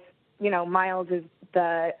 Otherwise, Miles is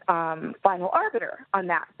the final arbiter on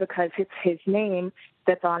that because it's his name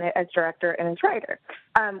that's on it as director and as writer.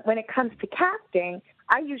 When it comes to casting,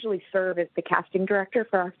 I usually serve as the casting director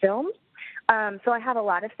for our films. So I have a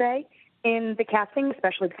lot of say in the casting,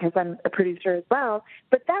 especially because I'm a producer as well.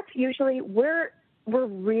 But that's usually, we're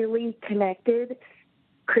really connected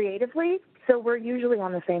creatively, so we're usually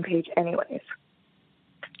on the same page anyways.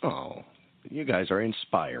 Oh, you guys are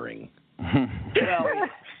inspiring.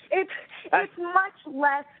 It's much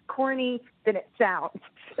less corny than it sounds.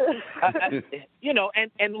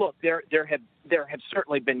 And look, there have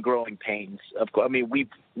certainly been growing pains. Of course, I mean we've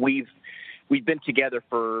been together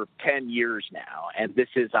for 10 years now, and this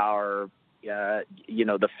is our the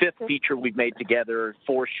 5th feature we've made together,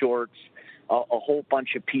 4 shorts, a whole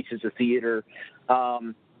bunch of pieces of theater.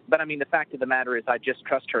 But I mean, the fact of the matter is, I just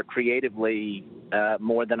trust her creatively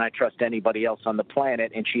more than I trust anybody else on the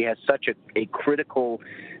planet, and she has such a critical,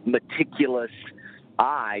 meticulous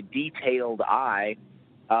detailed eye,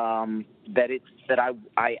 that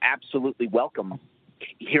I absolutely welcome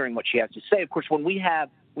hearing what she has to say. Of course, when we had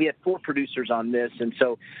 4 producers on this, and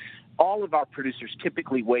so all of our producers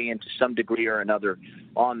typically weigh in to some degree or another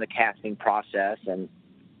on the casting process, and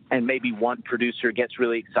maybe one producer gets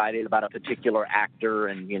really excited about a particular actor,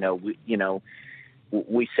 and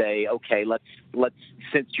we say, okay, let's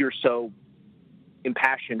since you're so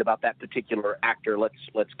impassioned about that particular actor,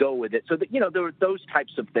 let's go with it. So that there are those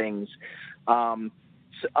types of things. So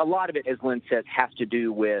a lot of it, as Lynn says, has to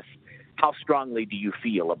do with how strongly do you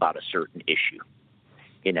feel about a certain issue,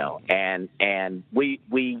 and we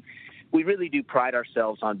really do pride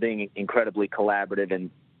ourselves on being incredibly collaborative,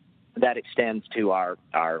 and that extends to our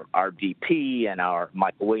DP and our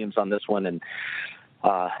Michael Williams on this one, and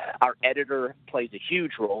our editor plays a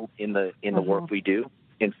huge role in the work we do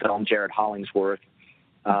in film, Jared Hollingsworth,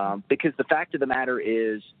 because the fact of the matter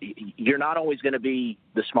is you're not always going to be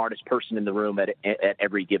the smartest person in the room at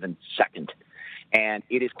every given second. And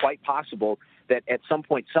it is quite possible that at some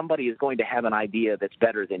point somebody is going to have an idea that's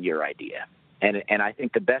better than your idea. And I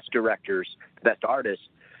think the best directors, the best artists,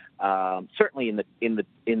 certainly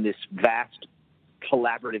in this vast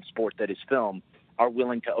collaborative sport that is film, are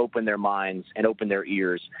willing to open their minds and open their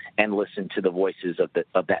ears and listen to the voices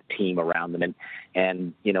of that team around them.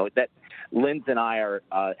 And that Lindsay and I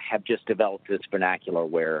have just developed this vernacular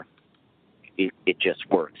where it just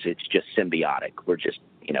works. It's just symbiotic. We're just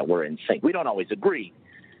we're in sync. We don't always agree,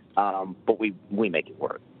 but we make it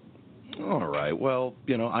work. All right. Well,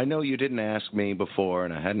 I know you didn't ask me before,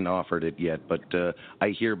 and I hadn't offered it yet, but I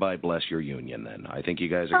hereby bless your union then. I think you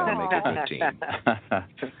guys are going to make a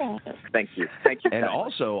good team. Thank you. And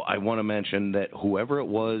also, I want to mention that whoever it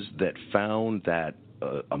was that found that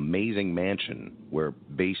amazing mansion where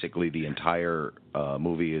basically the entire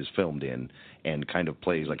movie is filmed in and kind of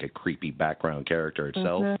plays like a creepy background character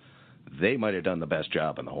itself, they might have done the best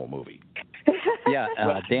job in the whole movie. Yeah,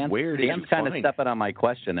 Dan's kind of stepping on my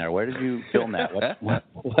question there. Where did you film that? What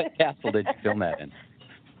castle did you film that in?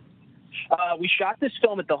 We shot this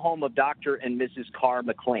film at the home of Dr. and Mrs. Carr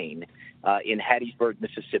McLean in Hattiesburg,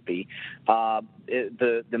 Mississippi.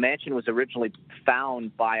 The mansion was originally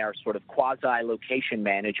found by our sort of quasi-location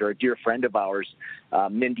manager, a dear friend of ours,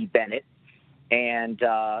 Mindy Bennett. And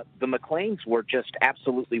the McLeans were just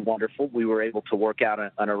absolutely wonderful. We were able to work out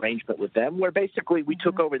an arrangement with them where basically we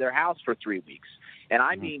took over their house for 3 weeks. And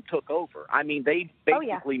I mean took over. I mean, they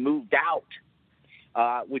basically moved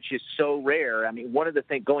out, which is so rare. I mean, one of the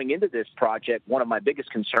things going into this project, one of my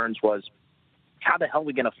biggest concerns was how the hell are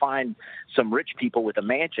we going to find some rich people with a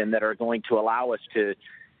mansion that are going to allow us to,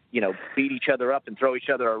 beat each other up and throw each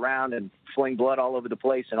other around and fling blood all over the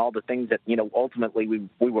place and all the things that, ultimately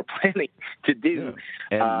we were planning to do.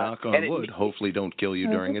 Yeah. And knock on wood, hopefully don't kill you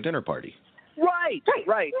during a dinner party. Right.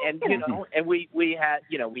 And, and we had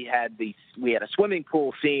a swimming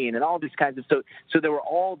pool scene and all these kinds of, so there were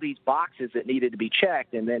all these boxes that needed to be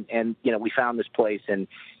checked. And then, we found this place and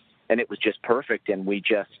it was just perfect. And we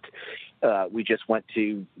just went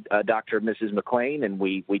to Dr. and Mrs. McLean, and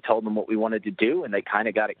we told them what we wanted to do, and they kind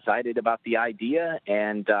of got excited about the idea,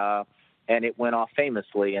 and it went off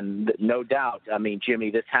famously. And no doubt, I mean,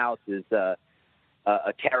 Jimmy, this house is a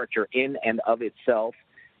character in and of itself.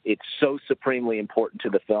 It's so supremely important to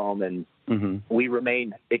the film, and we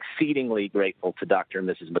remain exceedingly grateful to Dr. and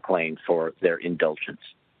Mrs. McLean for their indulgence.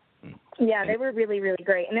 Yeah, they were really, really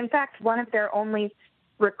great. And in fact, one of their only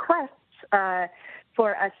requests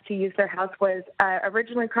for us to use their house was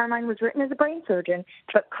originally Carmine was written as a brain surgeon,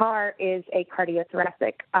 but Carr is a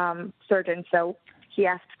cardiothoracic surgeon, so he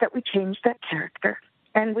asked that we change that character,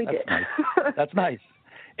 and we did. Nice. That's nice.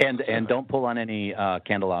 And don't pull on any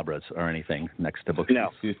candelabras or anything next to books. No.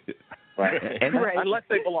 Right. Unless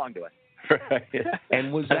they belong to us. Right.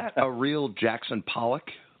 And was that a real Jackson Pollock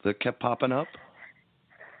that kept popping up?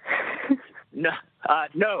 No.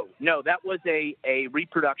 That was a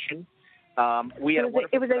reproduction.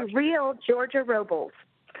 It was a real Georgia Robles.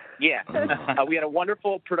 Yeah. We had a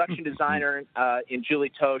wonderful production designer in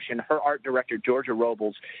Julie Tosh, and her art director, Georgia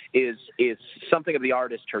Robles, is something of the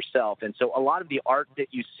artist herself. And so a lot of the art that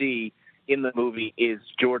you see in the movie is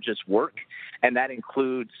Georgia's work, and that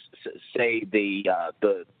includes, say, the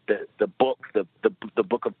book, the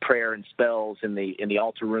book of prayer and spells in the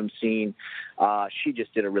altar room scene. She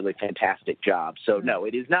just did a really fantastic job. So no,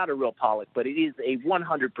 it is not a real Pollock, but it is a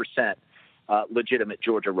 100% legitimate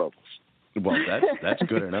Georgia Robles. Well, that's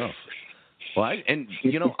good enough. Well,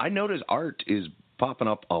 I noticed art is popping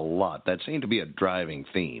up a lot. That seemed to be a driving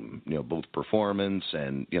theme, both performance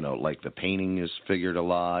and, like the painting is figured a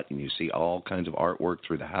lot, and you see all kinds of artwork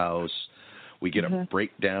through the house. We get a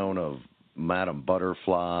breakdown of Madame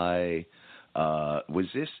Butterfly. Was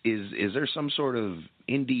this is there some sort of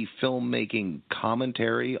indie filmmaking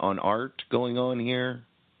commentary on art going on here?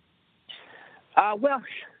 Well,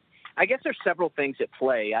 I guess there's several things at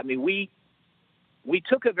play. I mean, we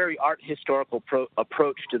took a very art historical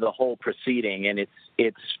approach to the whole proceeding, and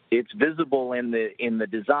it's visible in the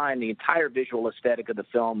design, the entire visual aesthetic of the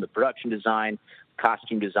film, the production design,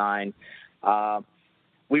 costume design.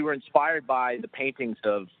 We were inspired by the paintings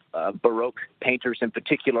of Baroque painters, in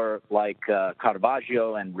particular, like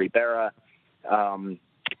Caravaggio and Ribera,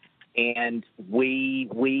 and we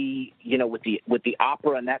with the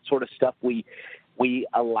opera and that sort of stuff, we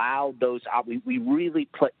allowed those. We really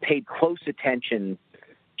paid close attention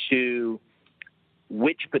to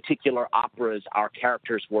which particular operas our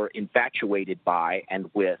characters were infatuated by and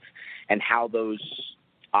with, and how those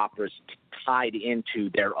operas tied into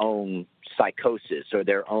their own psychosis or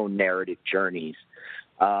their own narrative journeys.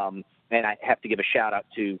 And I have to give a shout out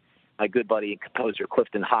to my good buddy and composer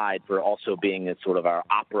Clifton Hyde for also being a sort of our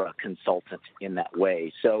opera consultant in that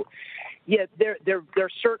way. So, yeah, there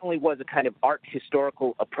certainly was a kind of art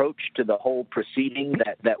historical approach to the whole proceeding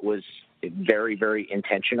that was very, very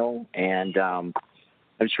intentional, and I'm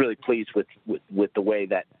just really pleased with the way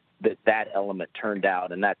that element turned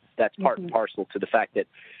out, and that's part and parcel to the fact that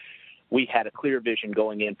we had a clear vision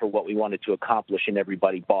going in for what we wanted to accomplish, and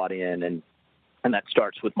everybody bought in, and that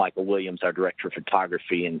starts with Michael Williams, our director of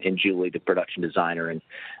photography, and Julie, the production designer, and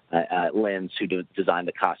Lindsay, who designed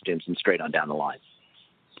the costumes, and straight on down the line.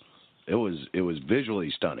 It was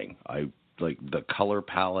visually stunning. I like the color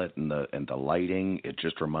palette and the lighting. It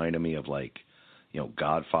just reminded me of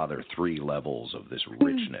Godfather 3 levels of this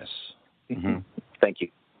richness. Mm-hmm. Thank you.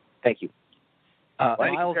 Any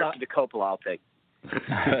comparison to Coppola, I'll take.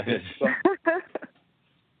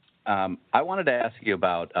 I wanted to ask you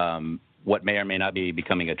about what may or may not be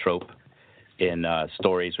becoming a trope in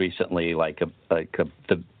stories recently,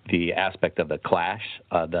 the aspect of the clash,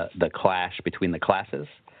 the clash between the classes,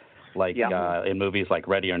 in movies like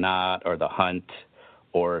Ready or Not or The Hunt,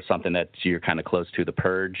 or something that you're kind of close to, The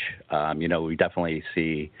Purge. We definitely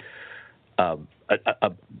see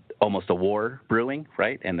almost a war brewing,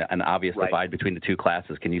 right? And an obvious divide between the two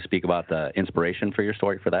classes. Can you speak about the inspiration for your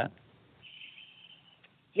story for that?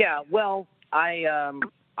 Yeah, well,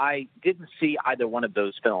 I didn't see either one of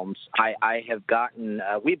those films. We've gotten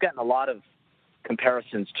a lot of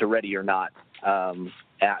comparisons to Ready or Not,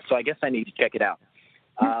 so I guess I need to check it out.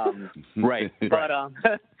 Right. But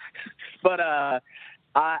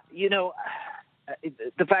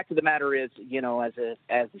the fact of the matter is,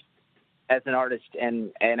 as an artist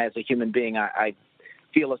and as a human being, I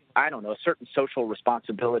feel a certain social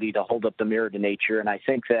responsibility to hold up the mirror to nature, and I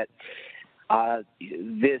think that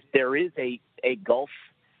there is a gulf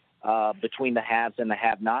between the haves and the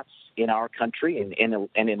have-nots in our country and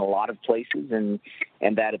in a lot of places, and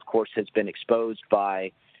that of course has been exposed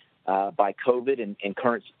by COVID and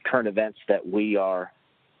current events that we are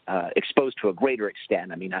exposed to a greater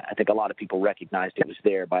extent. I mean, I think a lot of people recognized it was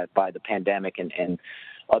there by the pandemic and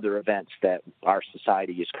other events that our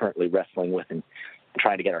society is currently wrestling with and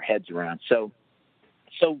trying to get our heads around. So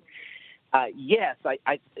yes,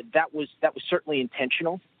 that was certainly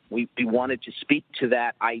intentional. We wanted to speak to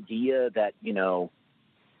that idea that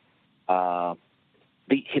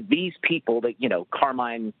these people that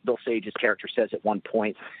Carmine Bill Sage's character says at one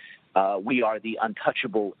point, we are the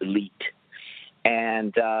untouchable elite,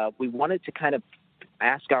 and we wanted to kind of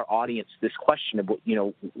ask our audience this question of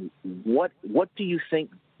what do you think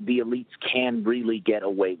the elites can really get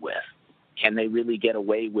away with? Can they really get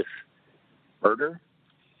away with murder?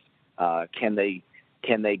 Can they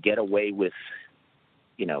get away with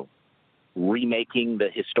remaking the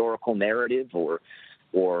historical narrative or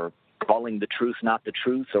calling the truth not the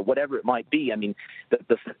truth, or whatever it might be? I mean,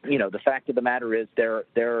 the fact of the matter is there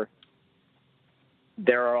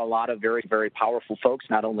are a lot of very, very powerful folks,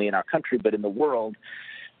 not only in our country but in the world,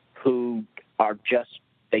 who are just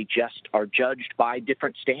judged by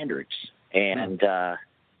different standards, and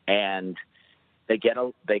they get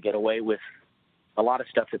away with a lot of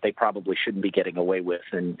stuff that they probably shouldn't be getting away with,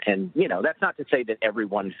 and that's not to say that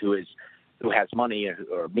everyone who has money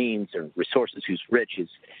or means or resources, who's rich,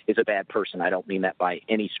 is a bad person. I don't mean that by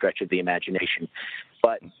any stretch of the imagination,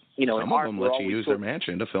 but some of them let you use their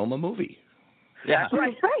mansion to film a movie. Yeah, that's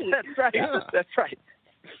right. That's right. Yeah. That's right.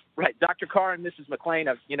 Right, Dr. Carr and Mrs. McLean,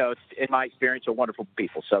 in my experience, are wonderful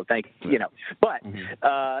people. So thank you. But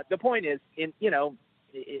the point is,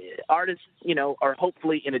 artists, are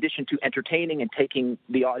hopefully, in addition to entertaining and taking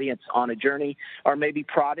the audience on a journey, are maybe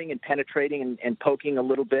prodding and penetrating and poking a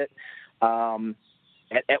little bit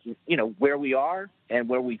at where we are and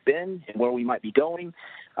where we've been and where we might be going.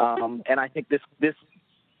 And I think this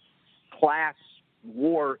class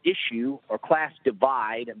war issue or class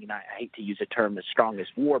divide, I mean, I hate to use a term as strong as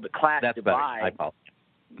war, but class That's divide,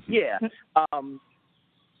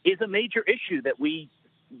 is a major issue that we,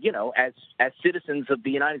 as citizens of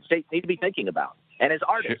the United States need to be thinking about. And as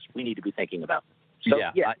artists, we need to be thinking about. So,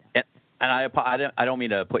 I don't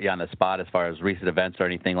mean to put you on the spot as far as recent events or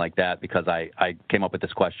anything like that, because I came up with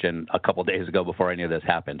this question a couple days ago before any of this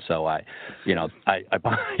happened. So I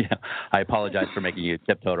apologize for making you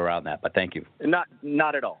tiptoe around that, but thank you.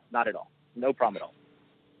 Not at all. Not at all. No problem at all.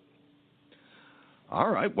 All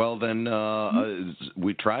right. Well, then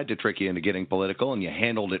we tried to trick you into getting political, and you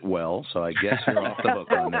handled it well. So I guess you're off the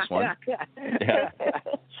hook on this one. Yeah.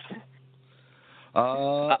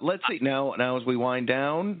 Let's see. Now as we wind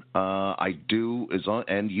down,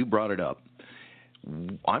 and you brought it up.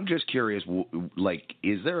 I'm just curious,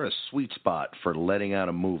 is there a sweet spot for letting out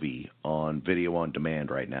a movie on video on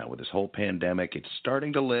demand right now with this whole pandemic? It's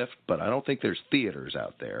starting to lift, but I don't think there's theaters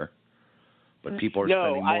out there. But people are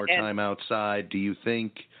spending more time outside. Do you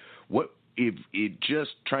think if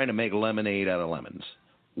just trying to make lemonade out of lemons?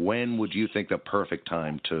 When would you think the perfect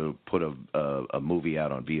time to put a movie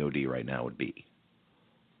out on VOD right now would be?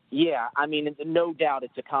 Yeah, I mean, no doubt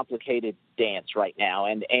it's a complicated dance right now,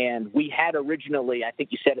 and we had originally, I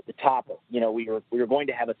think you said at the top, we were going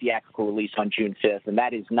to have a theatrical release on June 5th, and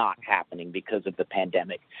that is not happening because of the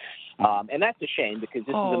pandemic, and that's a shame because this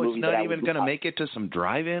is a movie that it's not even going to make it to some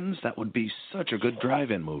drive-ins. That would be such a good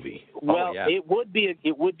drive-in movie. Well, it would be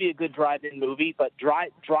a good drive-in movie, but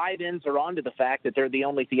drive-ins are onto the fact that they're the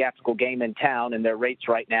only theatrical game in town, and their rates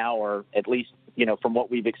right now are, at least from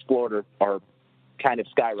what we've explored, are kind of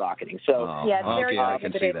skyrocketing. So it's very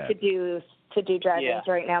prohibitive to do drive-ins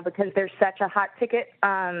right now because there's such a hot ticket.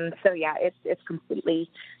 It's completely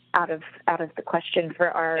out of the question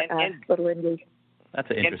for our little indie.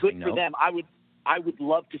 That's an interesting note. And good for them. I would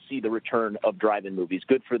love to see the return of drive-in movies.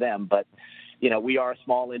 Good for them, but we are a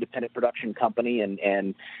small independent production company,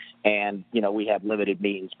 and we have limited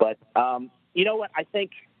means. But you know what? I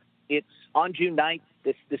think it's on June 9th.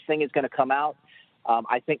 This thing is going to come out.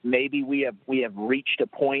 I think maybe we have reached a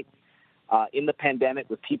point in the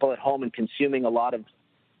pandemic with people at home and consuming a lot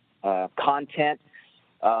of content.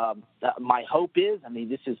 My hope is, I mean,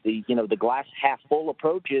 this is the glass half full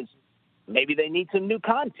approach is maybe they need some new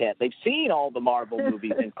content. They've seen all the Marvel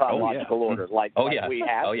movies in chronological order, like we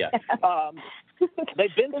have. Oh yeah.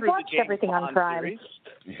 They've been through the James everything Bond on Prime. series.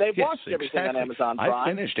 They've watched everything on Amazon Prime. I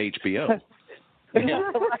finished HBO.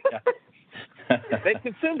 They've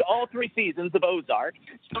consumed all 3 seasons of Ozark.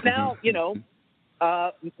 So now,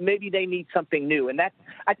 maybe they need something new. And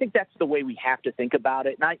I think that's the way we have to think about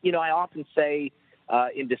it. And I often say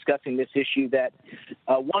in discussing this issue that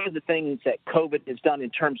one of the things that COVID has done in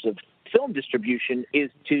terms of film distribution is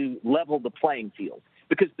to level the playing field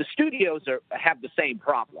because the studios have the same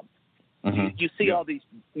problem. Mm-hmm. You see all these,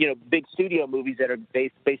 big studio movies that are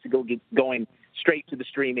basically going straight to the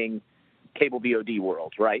streaming cable VOD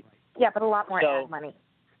world, right? Yeah, but a lot more ad money.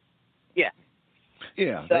 Yeah.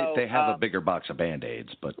 Yeah, so, they have a bigger box of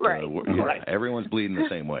Band-Aids, but everyone's bleeding the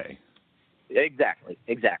same way. Exactly.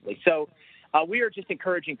 So we are just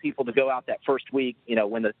encouraging people to go out that first week,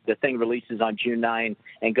 when the thing releases on June 9,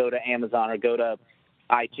 and go to Amazon or go to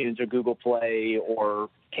iTunes or Google Play or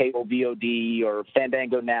cable VOD or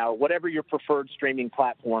Fandango Now, whatever your preferred streaming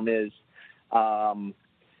platform is.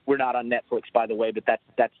 We're not on Netflix, by the way, but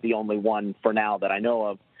that's the only one for now that I know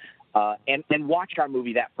of. And watch our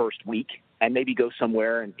movie that first week and maybe go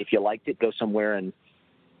somewhere, and if you liked it, go somewhere and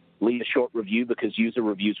leave a short review because user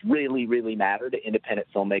reviews really, really matter to independent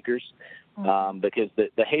filmmakers because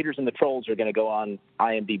the haters and the trolls are going to go on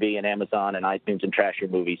IMDb and Amazon and iTunes and trash your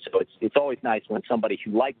movie. So it's always nice when somebody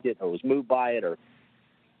who liked it or was moved by it or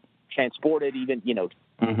transported even,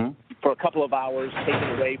 for a couple of hours,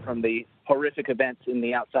 taken away from the horrific events in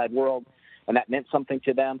the outside world, and that meant something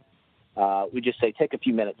to them. We just say take a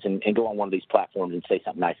few minutes and go on one of these platforms and say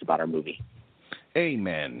something nice about our movie.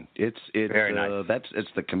 Amen. It's very nice. It's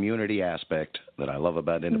the community aspect that I love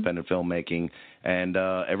about independent filmmaking. And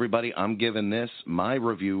everybody, I'm giving this my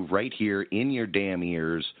review right here in your damn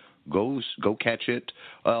ears. Go catch it.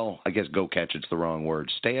 Well, I guess go catch it's the wrong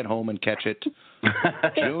word. Stay at home and catch it.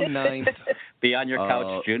 June 9th. Be on your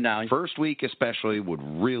couch June 9th. First week especially would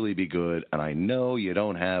really be good, and I know you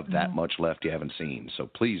don't have that much left you haven't seen, so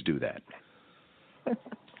please do that.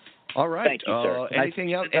 All right. Thank you, sir.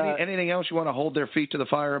 Anything else? Anything else you want to hold their feet to the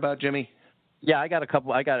fire about, Jimmy? Yeah, I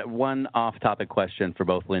got one off-topic question for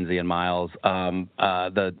both Lindsay and Miles.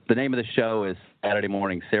 The name of the show is Saturday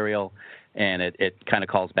Morning Serial, And it kind of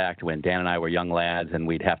calls back to when Dan and I were young lads, and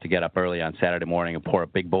we'd have to get up early on Saturday morning and pour a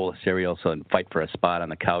big bowl of cereal and fight for a spot on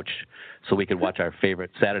the couch so we could watch our favorite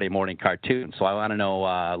Saturday morning cartoon. So I want to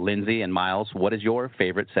know, Lindsay and Miles, what is your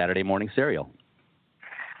favorite Saturday morning cereal?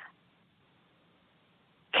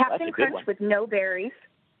 Captain Crunch with no berries.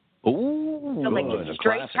 Ooh, So like good. it's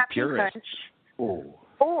straight Classic Captain purist. Crunch. Ooh.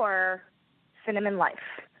 Or Cinnamon Life.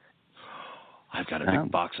 I've got a big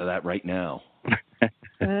box of that right now.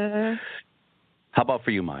 How about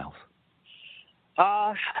for you, Miles?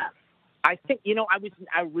 I think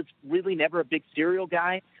I was really never a big cereal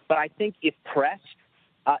guy, but I think if pressed,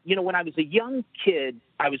 when I was a young kid,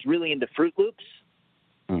 I was really into Fruit Loops.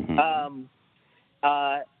 Mm-hmm.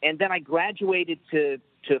 And then I graduated to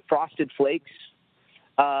Frosted Flakes.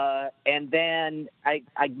 And then I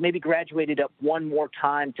maybe graduated up one more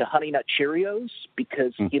time to Honey Nut Cheerios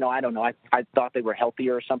because, I don't know, I thought they were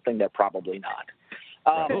healthier or something. They're probably not.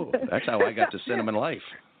 That's how I got to Cinnamon Life.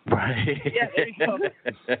 Right. Yeah, there you go.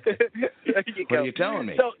 There you What go. are you telling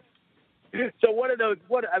me? So what are those?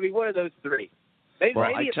 What are those three? Maybe, Well,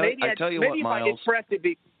 maybe, I tell you maybe what, if Miles. I get pressed, it'd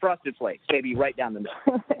be Frosted Flakes. Maybe right down the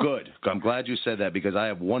middle. Good. I'm glad you said that because I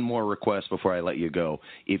have one more request before I let you go.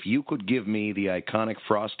 If you could give me the iconic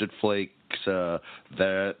Frosted Flakes,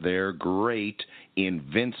 they're great, in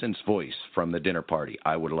Vincent's voice from the dinner party,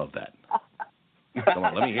 I would love that. Come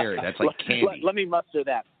on, let me hear it. That's like candy. Let me muster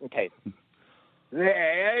that. Okay.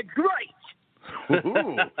 They're great.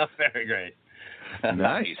 Ooh. Very great.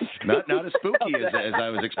 Nice. Not as spooky as I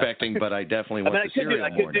was expecting, but I definitely want the cereal I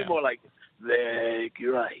could do now. more like, they're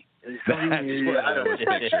great. That's what I was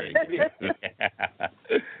picturing.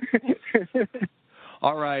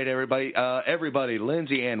 All right, everybody,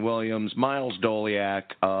 Lindsay Ann Williams, Miles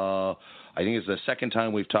Doleac. I think it's the second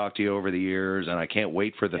time we've talked to you over the years, and I can't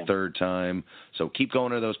wait for the third time. So keep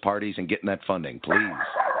going to those parties and getting that funding, please.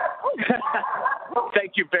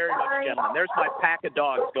 Thank you very much, gentlemen. There's my pack of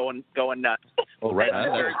dogs going nuts. Oh, right.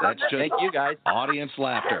 That's just Thank you, guys. audience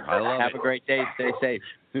laughter. I love Have a great day. Stay safe.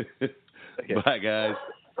 Bye, guys.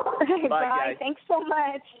 Bye. guys. Thanks so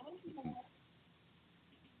much.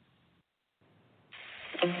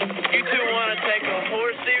 You two want to take a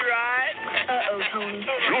horsey ride? Uh-oh, Tony.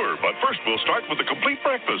 Sure, but first we'll start with a complete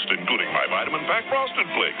breakfast, including my vitamin pack Frosted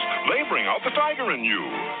Flakes. They bring out the tiger in you.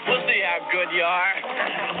 We'll see how good you are.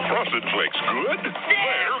 Frosted Flakes good?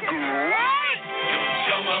 They're great!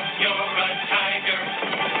 Show 'em you're a tiger.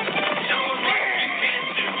 Show 'em what you can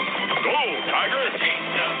do. Go, tiger!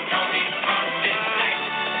 Taste of Tony's Frosted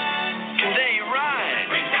Flakes. They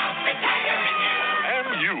rhyme. Brings out the tiger in you.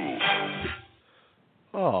 And you.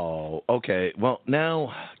 Oh, okay. Well,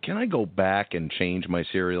 now, can I go back and change my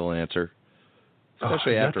cereal answer?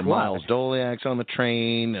 Especially after Miles Doleac's on the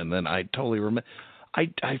train, and then I totally remember. I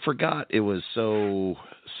forgot it was so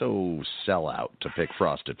sellout to pick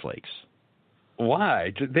Frosted Flakes.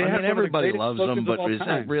 Why? Everybody loves them, but is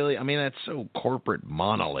that really? I mean, that's so corporate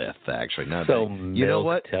monolith, actually. Now, you know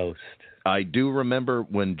what? Toast. I do remember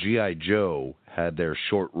when G.I. Joe had their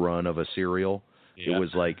short run of a cereal. It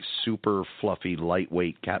was like super fluffy,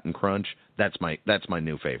 lightweight Captain Crunch. That's my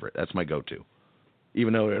new favorite. That's my go-to,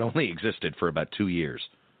 even though it only existed for about 2 years.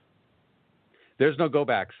 There's no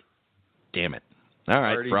go-backs. Damn it. All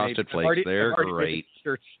right, Frosted Flakes, they're great.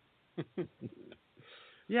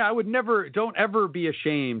 Yeah, don't ever be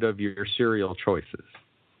ashamed of your cereal choices.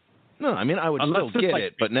 No, I mean, I would Unless still get like,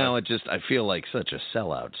 it, but now I feel like such a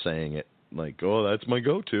sellout saying it. Like, oh, that's my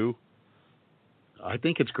go-to. I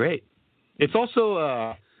think it's great. It's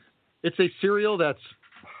also it's a cereal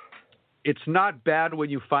it's not bad when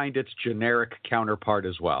you find its generic counterpart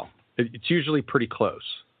as well. It's usually pretty close.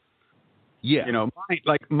 Yeah.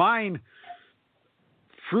 Mine,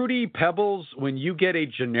 Fruity Pebbles, when you get a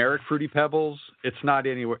generic Fruity Pebbles, it's not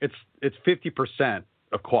anywhere. It's 50%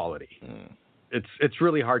 of quality. It's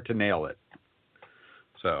really hard to nail it.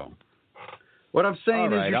 So what I'm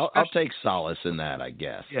saying is I'll take solace in that, I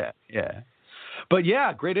guess. Yeah. But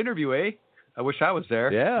yeah, great interview, eh? I wish I was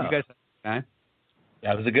there. Yeah. You guys had a good time.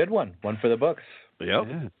 That was a good one. One for the books. Yep.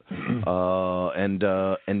 Yeah.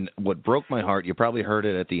 And what broke my heart, you probably heard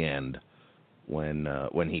it at the end when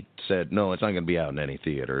he said, "No, it's not going to be out in any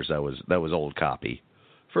theaters." That was old copy.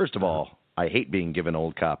 First of all, I hate being given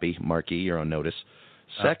old copy. Marquee, you're on notice.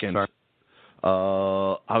 Second, I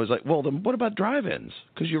was like, well, then what about drive-ins?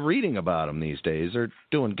 Because you're reading about them these days. They're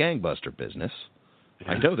doing gangbuster business.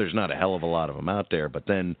 I know there's not a hell of a lot of them out there, but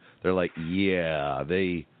then they're like, yeah,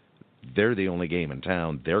 they're the only game in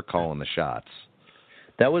town. They're calling the shots.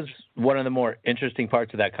 That was one of the more interesting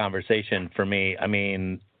parts of that conversation for me. I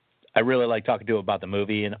mean, I really like talking to him about the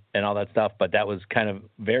movie and all that stuff, but that was kind of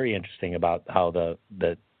very interesting about how the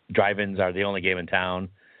drive-ins are the only game in town,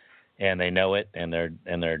 and they know it, and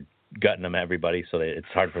they're gutting them everybody, so it's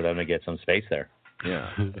hard for them to get some space there. Yeah,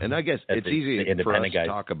 and I guess it's easy for us to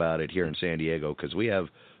talk about it here in San Diego because we have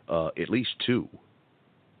at least 2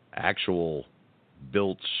 actual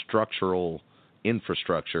built structural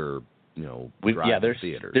infrastructure, drive-in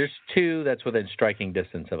theaters. There's 2 that's within striking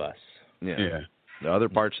distance of us. Yeah. The other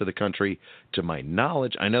parts of the country, to my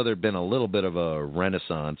knowledge, I know there's been a little bit of a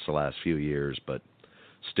renaissance the last few years, but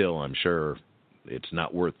still, I'm sure it's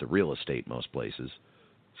not worth the real estate most places.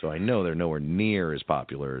 So I know they're nowhere near as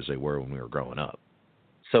popular as they were when we were growing up.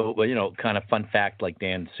 So, kind of fun fact, like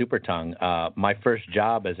Dan's super tongue, my first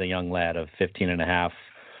job as a young lad of 15 and a half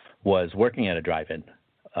was working at a drive-in.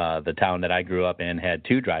 The town that I grew up in had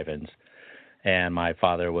 2 drive-ins, and my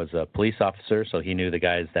father was a police officer, so he knew the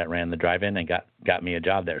guys that ran the drive-in and got me a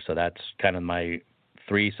job there. So that's kind of my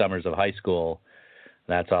 3 summers of high school.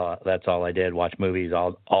 That's all I did. Watch movies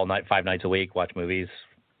all night, 5 nights a week. Watch movies.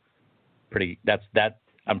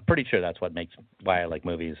 I'm pretty sure that's why I like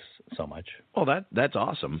movies so much. Well, that's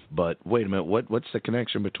awesome. But wait a minute, what's the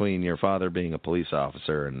connection between your father being a police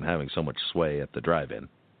officer and having so much sway at the drive-in?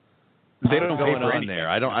 They don't go on there.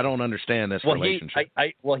 I don't understand this relationship.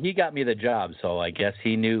 He got me the job, so I guess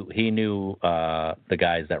he knew the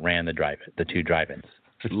guys that ran the 2 drive-ins.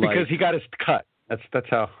 Because he got his cut. That's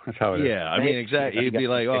how it is. Yeah, I mean, exactly. He'd be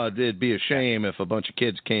like, "Oh, it'd be a shame if a bunch of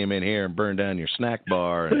kids came in here and burned down your snack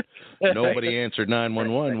bar and nobody answered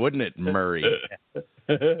 911, wouldn't it, Murray?"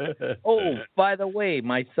 Oh, by the way,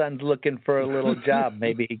 my son's looking for a little job.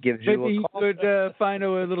 Maybe he gives you a call. Maybe he could find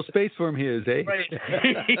a little space for him here, eh?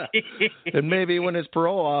 Right. And maybe when his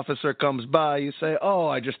parole officer comes by, you say, "Oh,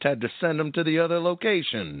 I just had to send him to the other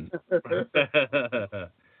location."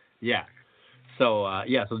 Yeah. So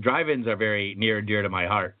drive-ins are very near and dear to my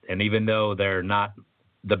heart. And even though they're not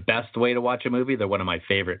the best way to watch a movie, they're one of my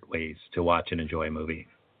favorite ways to watch and enjoy a movie.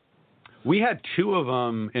 We had 2 of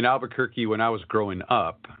them in Albuquerque when I was growing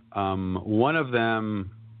up. One of them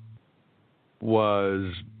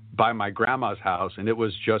was by my grandma's house, and it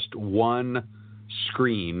was just one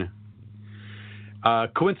screen.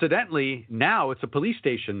 Coincidentally, now it's a police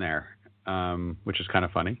station there, which is kind of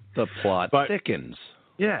funny. The plot thickens.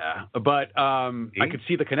 Yeah, but I could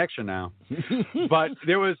see the connection now. But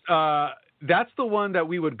there was that's the one that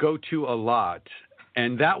we would go to a lot,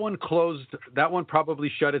 and that one closed. That one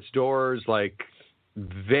probably shut its doors like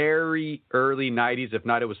very early 90s, if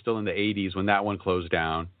not, it was still in the 80s when that one closed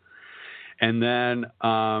down. And then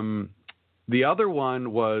the other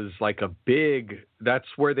one was like a big. That's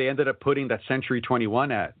where they ended up putting that Century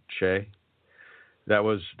 21 at, Shay. That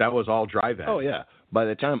was all drive-in. Oh yeah. By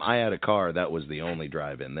the time I had a car, that was the only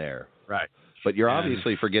drive-in there. Right. But you're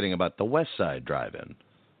obviously forgetting about the West Side drive-in.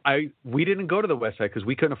 We didn't go to the West Side because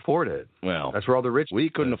we couldn't afford it. Well, that's where all the rich. We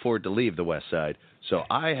couldn't afford to leave the West Side, so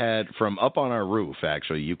I had from up on our roof.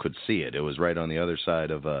 Actually, you could see it. It was right on the other side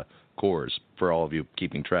of Coors. For all of you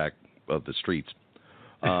keeping track of the streets,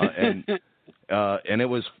 and it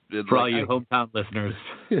was for all you hometown listeners.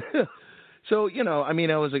 So, I mean,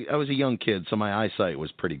 I was a young kid, so my eyesight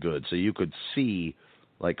was pretty good. So you could see,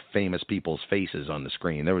 like, famous people's faces on the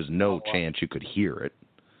screen. There was no chance you could hear it.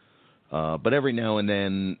 But every now and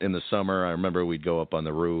then in the summer, I remember we'd go up on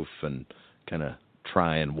the roof and kind of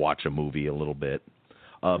try and watch a movie a little bit.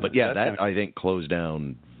 But, yeah, that, I think, closed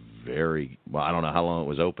down I don't know how long it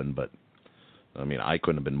was open, but, I mean, I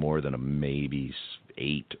couldn't have been more than maybe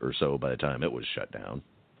 8 or so by the time it was shut down.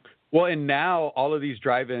 Well, and now all of these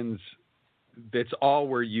drive-ins, it's all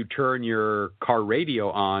where you turn your car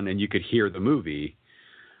radio on and you could hear the movie.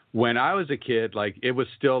 When I was a kid, like it was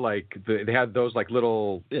still like they had those like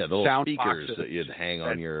little sound speakers boxes that you'd hang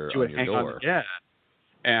on your door. Yeah,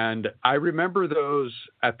 and I remember those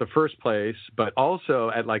at the first place, but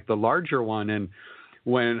also at like the larger one. And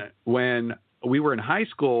when we were in high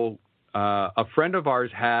school, a friend of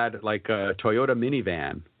ours had like a Toyota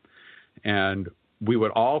minivan, and we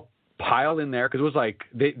would all pile in there because it was like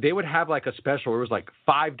they would have like a special where it was like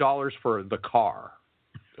 $5 for the car.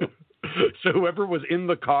 So whoever was in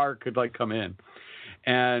the car could like come in,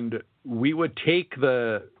 and we would take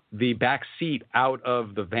the back seat out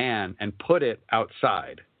of the van and put it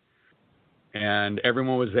outside, and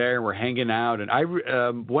everyone was there and we're hanging out.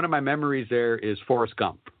 And one of my memories there is Forrest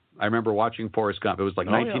Gump. I remember watching Forrest Gump. It was like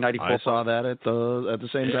 1994. I saw that at the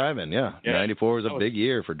same drive-in. Yeah. 94 was a big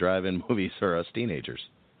year for drive-in movies for us teenagers.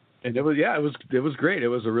 And it was great. It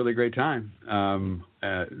was a really great time.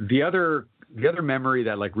 The other memory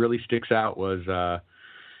that like really sticks out was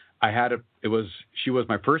she was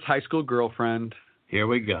my first high school girlfriend. Here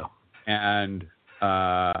we go. And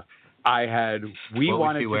we What was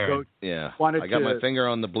wanted she to wearing? go. Yeah. Wanted I got to- my finger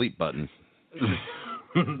on the bleep button.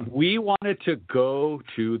 We wanted to go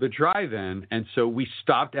to the drive-in, and so we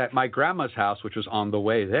stopped at my grandma's house, which was on the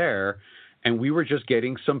way there, and we were just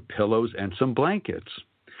getting some pillows and some blankets.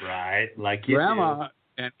 Right, like you Grandma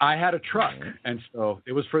and I had a truck, and so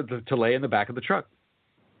it was to lay in the back of the truck.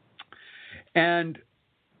 And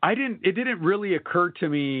it didn't really occur to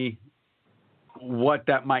me what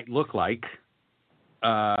that might look like.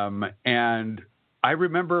 And I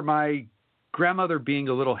remember my grandmother being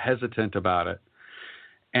a little hesitant about it.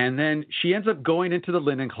 And then she ends up going into the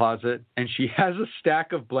linen closet, and she has a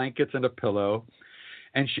stack of blankets and a pillow.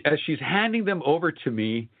 And as she's handing them over to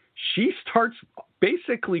me, she starts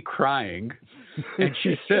basically crying. And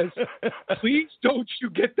she says, "Please don't you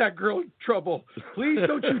get that girl in trouble. Please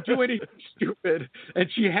don't you do anything stupid." And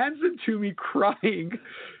she hands them to me crying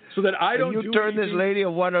so that I don't do turn anything. this lady a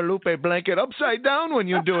Guadalupe blanket upside down when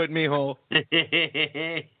you do it, mijo.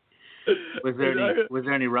 Was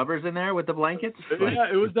there any rubbers in there with the blankets? Yeah,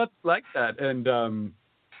 it was nothing like that. And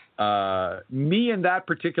me and that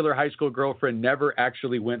particular high school girlfriend never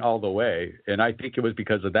actually went all the way, and I think it was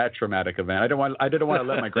because of that traumatic event. I didn't want to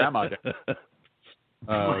let my grandma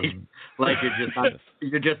down. Like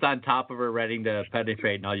you're just on top of her, ready to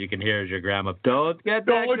penetrate, and all you can hear is your grandma. Don't get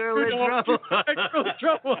that girl in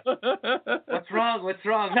trouble. What's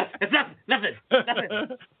wrong? It's nothing.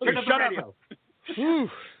 Turn up the radio.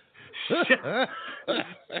 Shut up!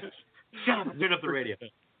 Turn up the radio.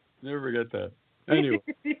 Never forget that. Anyway.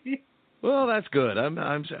 Well, that's good. And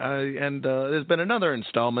there's been another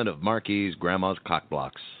installment of Marky's Grandma's Cock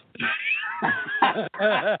Blocks.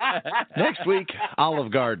 Next week,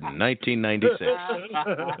 Olive Garden, 1996.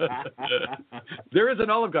 There is an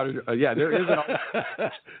Olive Garden. Yeah, there is an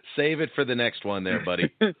Olive Save it for the next one there,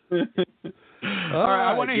 buddy. All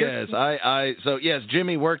right, I want to hear. So yes,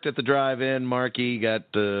 Jimmy worked at the drive-in. Marky got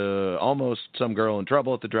almost some girl in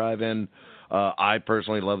trouble at the drive-in. I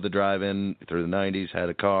personally loved the drive-in through the 90s, had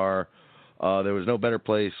a car. There was no better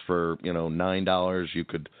place for, $9. You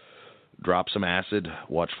could drop some acid,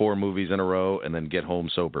 watch 4 movies in a row, and then get home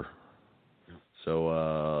sober.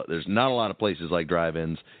 So there's not a lot of places like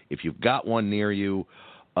drive-ins. If you've got one near you,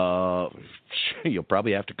 you'll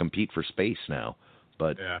probably have to compete for space now.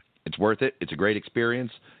 But it's worth it. It's a great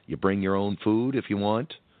experience. You bring your own food if you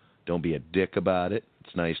want. Don't be a dick about it.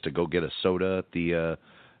 It's nice to go get a soda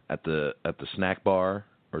at the snack bar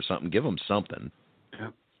or something. Give them something. Yeah.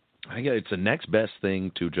 I guess it's the next best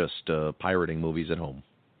thing to just pirating movies at home.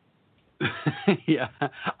 Yeah,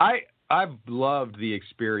 I've loved the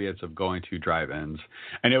experience of going to drive-ins,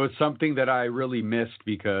 and it was something that I really missed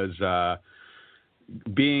because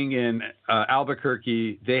being in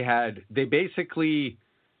Albuquerque, they basically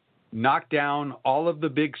knocked down all of the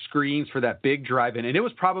big screens for that big drive-in, and it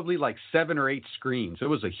was probably like 7 or 8 screens. It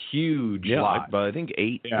was a huge lot. But I think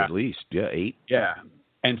 8 at least. Yeah, 8. Yeah.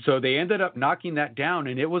 And so they ended up knocking that down,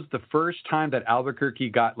 and it was the first time that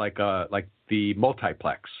Albuquerque got like the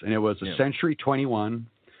multiplex, and it was a Century 21,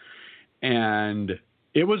 and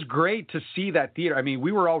it was great to see that theater. I mean,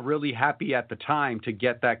 we were all really happy at the time to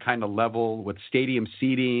get that kind of level with stadium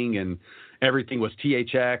seating, and everything was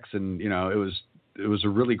THX, and it was a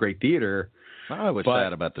really great theater. I was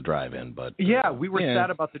sad about the drive-in, but we were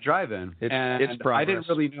sad about the drive-in. It's progress. I didn't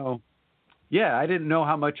really know. Yeah, I didn't know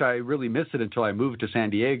how much I really missed it until I moved to San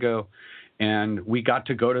Diego, and we got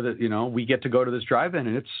to go to we get to go to this drive-in,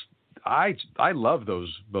 and I love those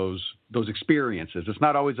experiences. It's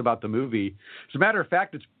not always about the movie. As a matter of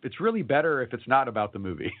fact, it's really better if it's not about the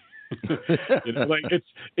movie.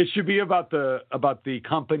 It should be about the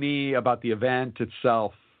company, about the event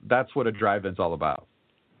itself. That's what a drive-in's all about.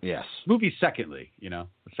 Yes. Movie secondly.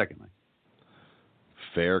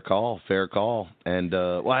 Fair call. And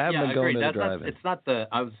I haven't been going to the drive-in. It's not the.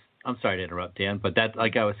 I'm sorry to interrupt, Dan, but that's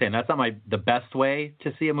like I was saying. That's not the best way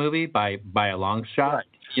to see a movie by a long shot.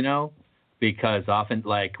 Right. Because often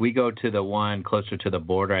we go to the one closer to the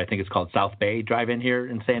border. I think it's called South Bay Drive-In here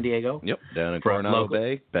in San Diego. Yep, down in Coronado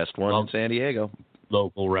Bay, best one in San Diego.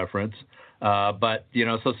 Local reference. But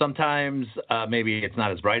so sometimes maybe it's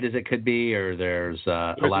not as bright as it could be, or there's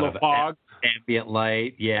a lot of fog. Ambient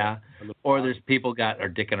light, or there's people are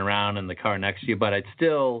dicking around in the car next to you, but it's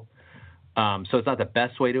still, so it's not the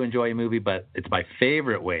best way to enjoy a movie, but it's my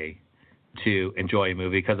favorite way to enjoy a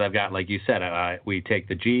movie because I've got, like you said, we take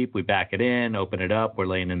the Jeep, we back it in, open it up, we're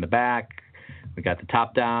laying in the back, we got the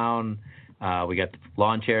top down, we got the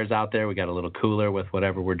lawn chairs out there, we got a little cooler with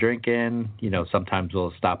whatever we're drinking, sometimes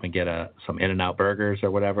we'll stop and get some In-N-Out burgers or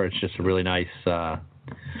whatever. It's just a really nice,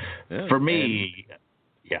 for me.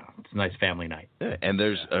 it's a nice family night. Yeah, and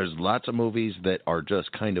there's lots of movies that are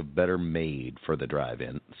just kind of better made for the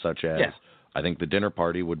drive-in, such as I think The Dinner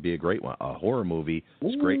Party would be a great one. A horror movie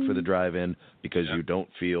is great for the drive-in because you don't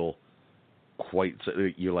feel quite.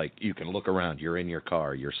 You can look around. You're in your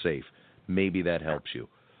car. You're safe. Maybe that helps you.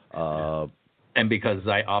 And because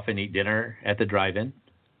I often eat dinner at the drive-in.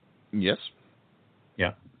 Yes.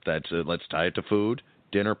 Yeah. That's it. Let's tie it to food.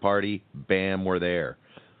 Dinner Party. Bam, we're there.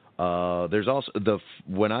 There's also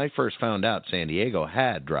when I first found out San Diego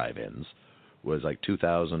had drive-ins was like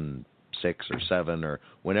 2006 or 7 or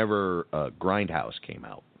whenever Grindhouse came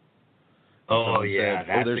out. Oh, yeah.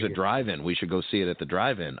 Said, there's a drive-in. We should go see it at the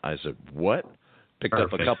drive-in. I said, what? Picked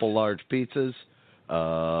up a couple large pizzas,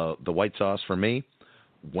 the white sauce for me.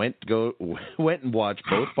 Went and watched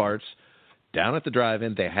both parts down at the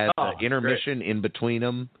drive-in. They had intermission in between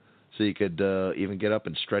them, so you could even get up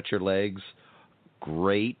and stretch your legs.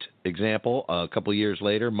 Great example. A couple years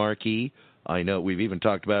later, Marquee. I know we've even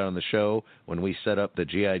talked about it on the show when we set up the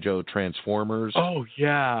G.I. Joe Transformers. Oh,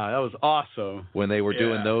 yeah. That was awesome. When they were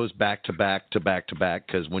doing those back to back to back to back,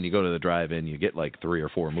 because when you go to the drive-in, you get like 3 or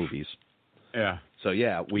 4 movies. Yeah. So,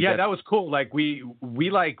 yeah. That was cool. Like, we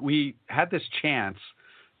had this chance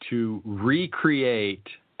to recreate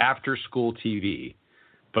after-school TV.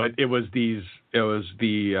 But it was the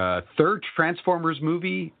third Transformers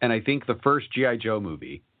movie, and I think the first G.I. Joe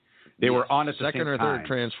movie. They were on at the second or third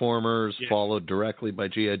Transformers, followed directly by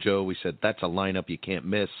G.I. Joe. We said, that's a lineup you can't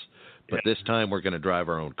miss. But this time we're going to drive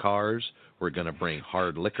our own cars. We're going to bring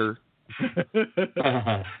hard liquor. We're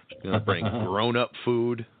going to bring grown-up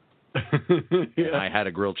food. I had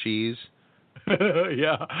a grilled cheese.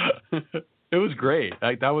 Yeah. It was great.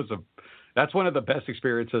 That's one of the best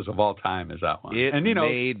experiences of all time, is that one. It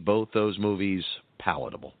made both those movies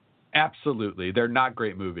palatable. Absolutely. They're not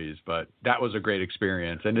great movies, but that was a great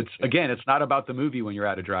experience. And it's not about the movie when you're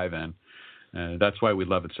at a drive-in. That's why we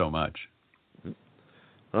love it so much.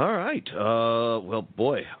 All right. Well,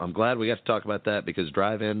 boy, I'm glad we got to talk about that because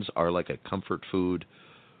drive-ins are like a comfort food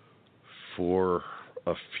for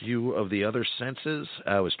a few of the other senses.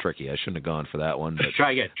 That was tricky. I shouldn't have gone for that one. But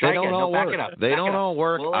try again. They don't all work. Back it up. They don't all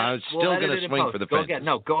work. I'm we'll still going to swing for the fence. Go again.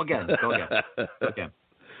 No, go again. Go again.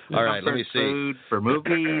 All right, let me see. Food for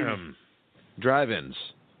movies. Drive-ins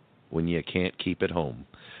when you can't keep it home.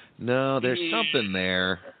 No, there's something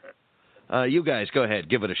there. You guys, go ahead.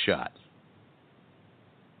 Give it a shot.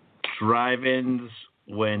 Drive-ins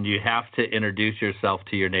when you have to introduce yourself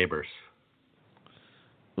to your neighbors.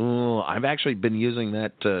 Oh, I've actually been using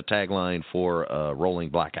that tagline for rolling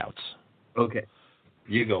blackouts. Okay.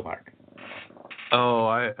 You go, Mark. Oh,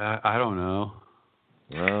 I don't know.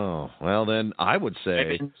 Oh, well then I would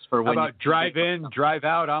say how about drive in, drive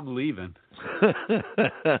out, I'm leaving.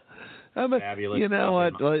 Fabulous. You know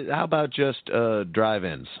what? How about just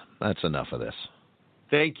drive-ins? That's enough of this.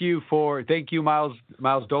 Thank you, Miles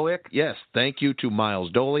Doleac. Yes, thank you to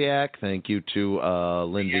Miles Doleac. Thank you to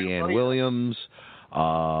Lindsay Ann Williams.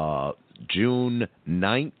 June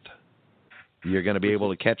 9th, you're going to be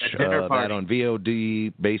able to catch that on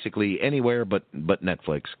VOD basically anywhere but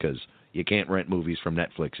Netflix because you can't rent movies from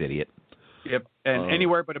Netflix, idiot. Yep, and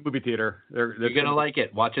anywhere but a movie theater. You're going to like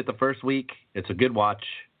it. Watch it the first week. It's a good watch.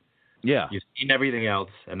 Yeah. You've seen everything else,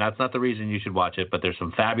 and that's not the reason you should watch it, but there's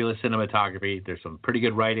some fabulous cinematography. There's some pretty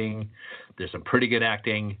good writing. There's some pretty good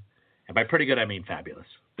acting. And by pretty good, I mean fabulous.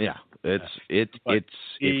 Yeah. It's if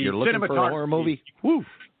you're looking for a horror movie, woo.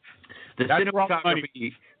 The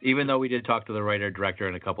cinematography, even though we did talk to the writer, director,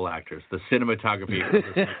 and a couple actors, the cinematography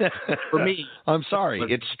for me. I'm sorry,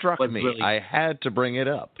 it struck me. Really, I had to bring it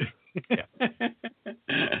up. Yeah.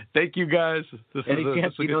 Thank you, guys. Any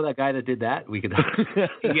chance you know that guy that did that? We could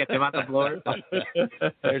get him on the floor.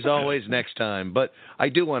 There's always next time, but I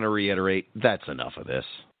do want to reiterate that's enough of this.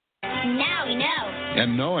 Now we know.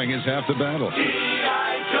 And knowing is half the battle.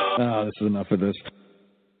 This is enough of this.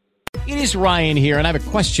 It is Ryan here, and I have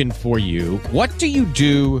a question for you. What do you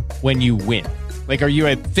do when you win? Like, are you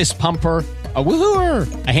a fist pumper, a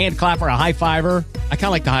woohooer, a hand clapper, a high fiver? I kind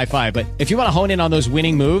of like the high five, but if you want to hone in on those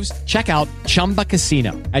winning moves, check out Chumba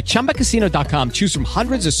Casino. At ChumbaCasino.com, choose from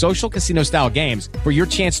hundreds of social casino-style games for your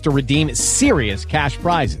chance to redeem serious cash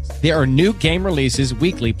prizes. There are new game releases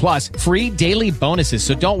weekly, plus free daily bonuses,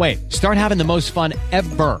 so don't wait. Start having the most fun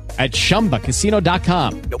ever at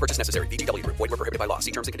ChumbaCasino.com. No purchase necessary. VGW Group. Void where prohibited by law.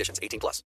 See terms and conditions. 18+.